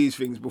one of these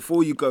things.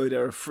 Before you go,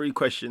 there are 3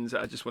 questions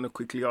that I just want to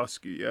quickly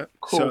ask you. Yeah.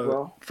 Cool, so,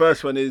 bro.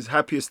 First one is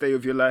happiest day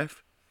of your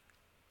life.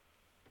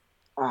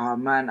 Oh,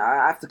 man,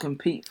 I have to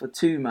compete for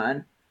 2,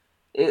 man.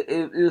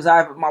 It was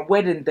either my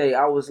wedding day.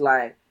 I was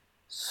like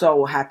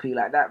so happy,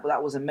 like that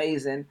was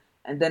amazing.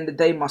 And then the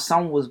day my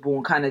son was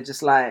born, kind of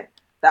just like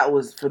that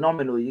was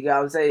phenomenal. You get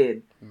what I'm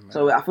saying? Man.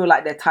 So I feel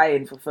like they're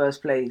tying for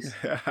first place.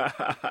 All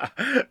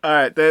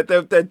right,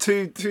 they're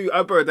two.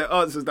 Bro, they're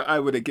answers that I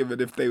would have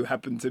given if they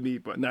happened to me,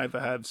 but neither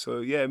have. So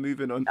yeah,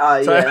 moving on.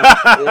 Oh so, yeah,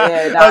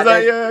 I was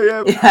like,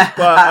 yeah.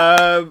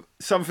 But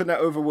something that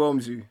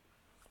overwhelms you.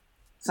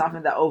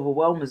 Something that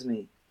overwhelms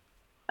me.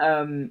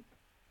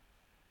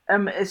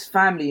 It's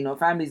family, you know.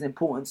 Family is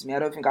important to me. I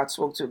don't think I'd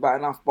spoke to it about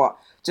enough, but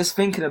just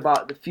thinking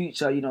about the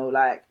future, you know,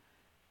 like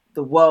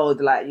the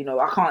world, like, you know,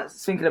 I can't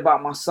thinking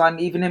about my son,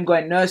 even him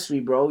going nursery,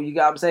 bro. You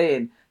get what I'm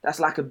saying? That's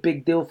like a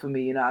big deal for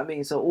me, you know what I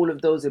mean? So all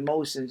of those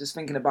emotions, just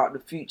thinking about the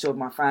future of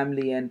my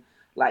family and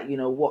like, you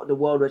know, what the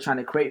world we're trying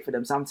to create for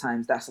them.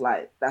 Sometimes that's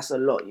a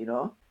lot, you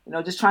know. You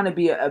know, just trying to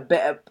be a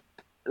better,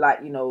 like,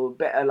 you know,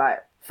 better like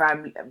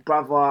family,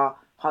 brother,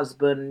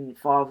 husband,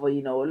 father.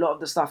 You know, a lot of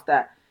the stuff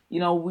that, you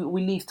know,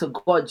 we leave to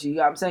God. You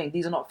know what I'm saying?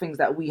 These are not things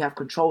that we have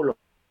control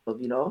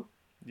of, you know?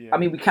 Yeah. I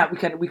mean, we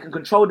can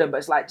control them, but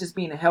it's like just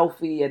being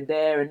healthy and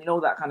there and, you know,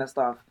 that kind of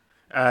stuff.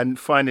 And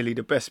finally,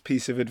 the best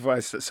piece of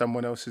advice that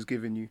someone else has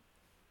given you.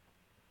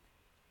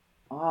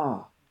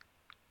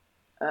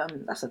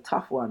 That's a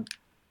tough one.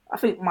 I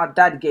think my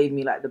dad gave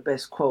me like the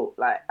best quote.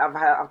 Like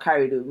I've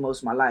carried it most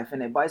of my life,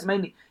 innit? But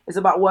it's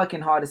about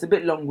working hard. It's a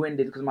bit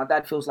long-winded because my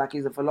dad feels like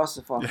he's a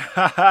philosopher.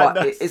 But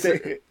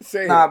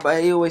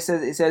but he always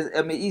says.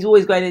 I mean, he's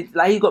always going into,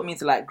 like, he got me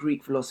into like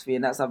Greek philosophy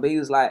and that stuff. But he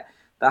was like,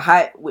 the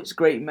height which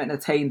great men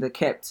attained or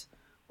kept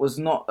was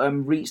not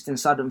reached in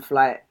sudden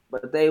flight,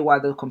 but they, while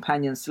the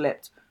companions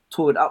slept,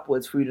 toured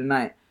upwards through the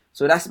night.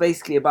 So that's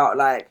basically about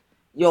like,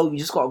 yo, you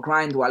just got to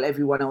grind while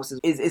everyone else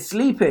is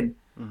sleeping.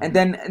 Mm-hmm. And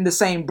then in the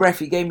same breath,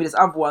 he gave me this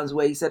other ones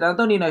where he said, I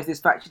don't even know if this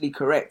is factually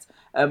correct.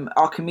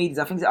 Archimedes,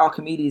 I think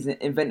Archimedes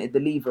invented the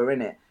lever,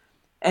 innit?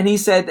 And he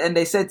said, and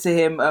they said to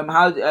him,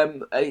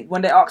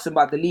 when they asked him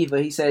about the lever,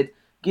 he said,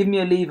 give me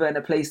a lever and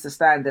a place to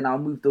stand and I'll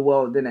move the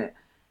world, innit?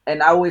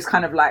 And I always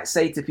kind of like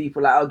say to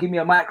people, like, oh, give me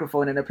a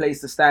microphone and a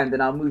place to stand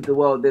and I'll move the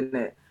world, innit?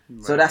 Right.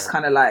 So that's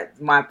kind of like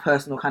my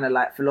personal kind of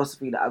like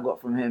philosophy that I got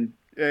from him.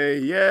 Hey,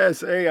 yes.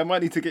 Hey, I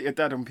might need to get your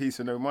dad on Peace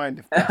of No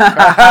Mind.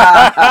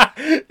 That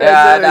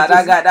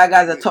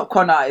guy's a top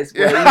con artist,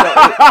 bro.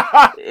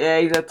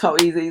 He's a top.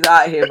 He's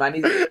out here, man.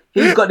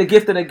 He's got the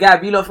gift of the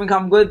gab. You don't think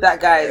I'm good? That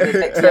guy is the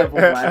next level,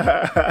 man.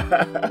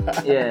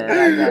 Yeah,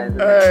 that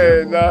guy is.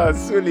 Hey, nah,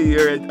 Sully,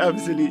 you're an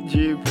absolute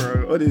G,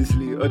 bro.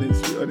 Honestly,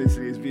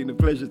 it's been a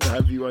pleasure to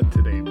have you on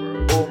today,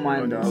 bro. All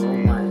mine, dog. All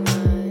mine.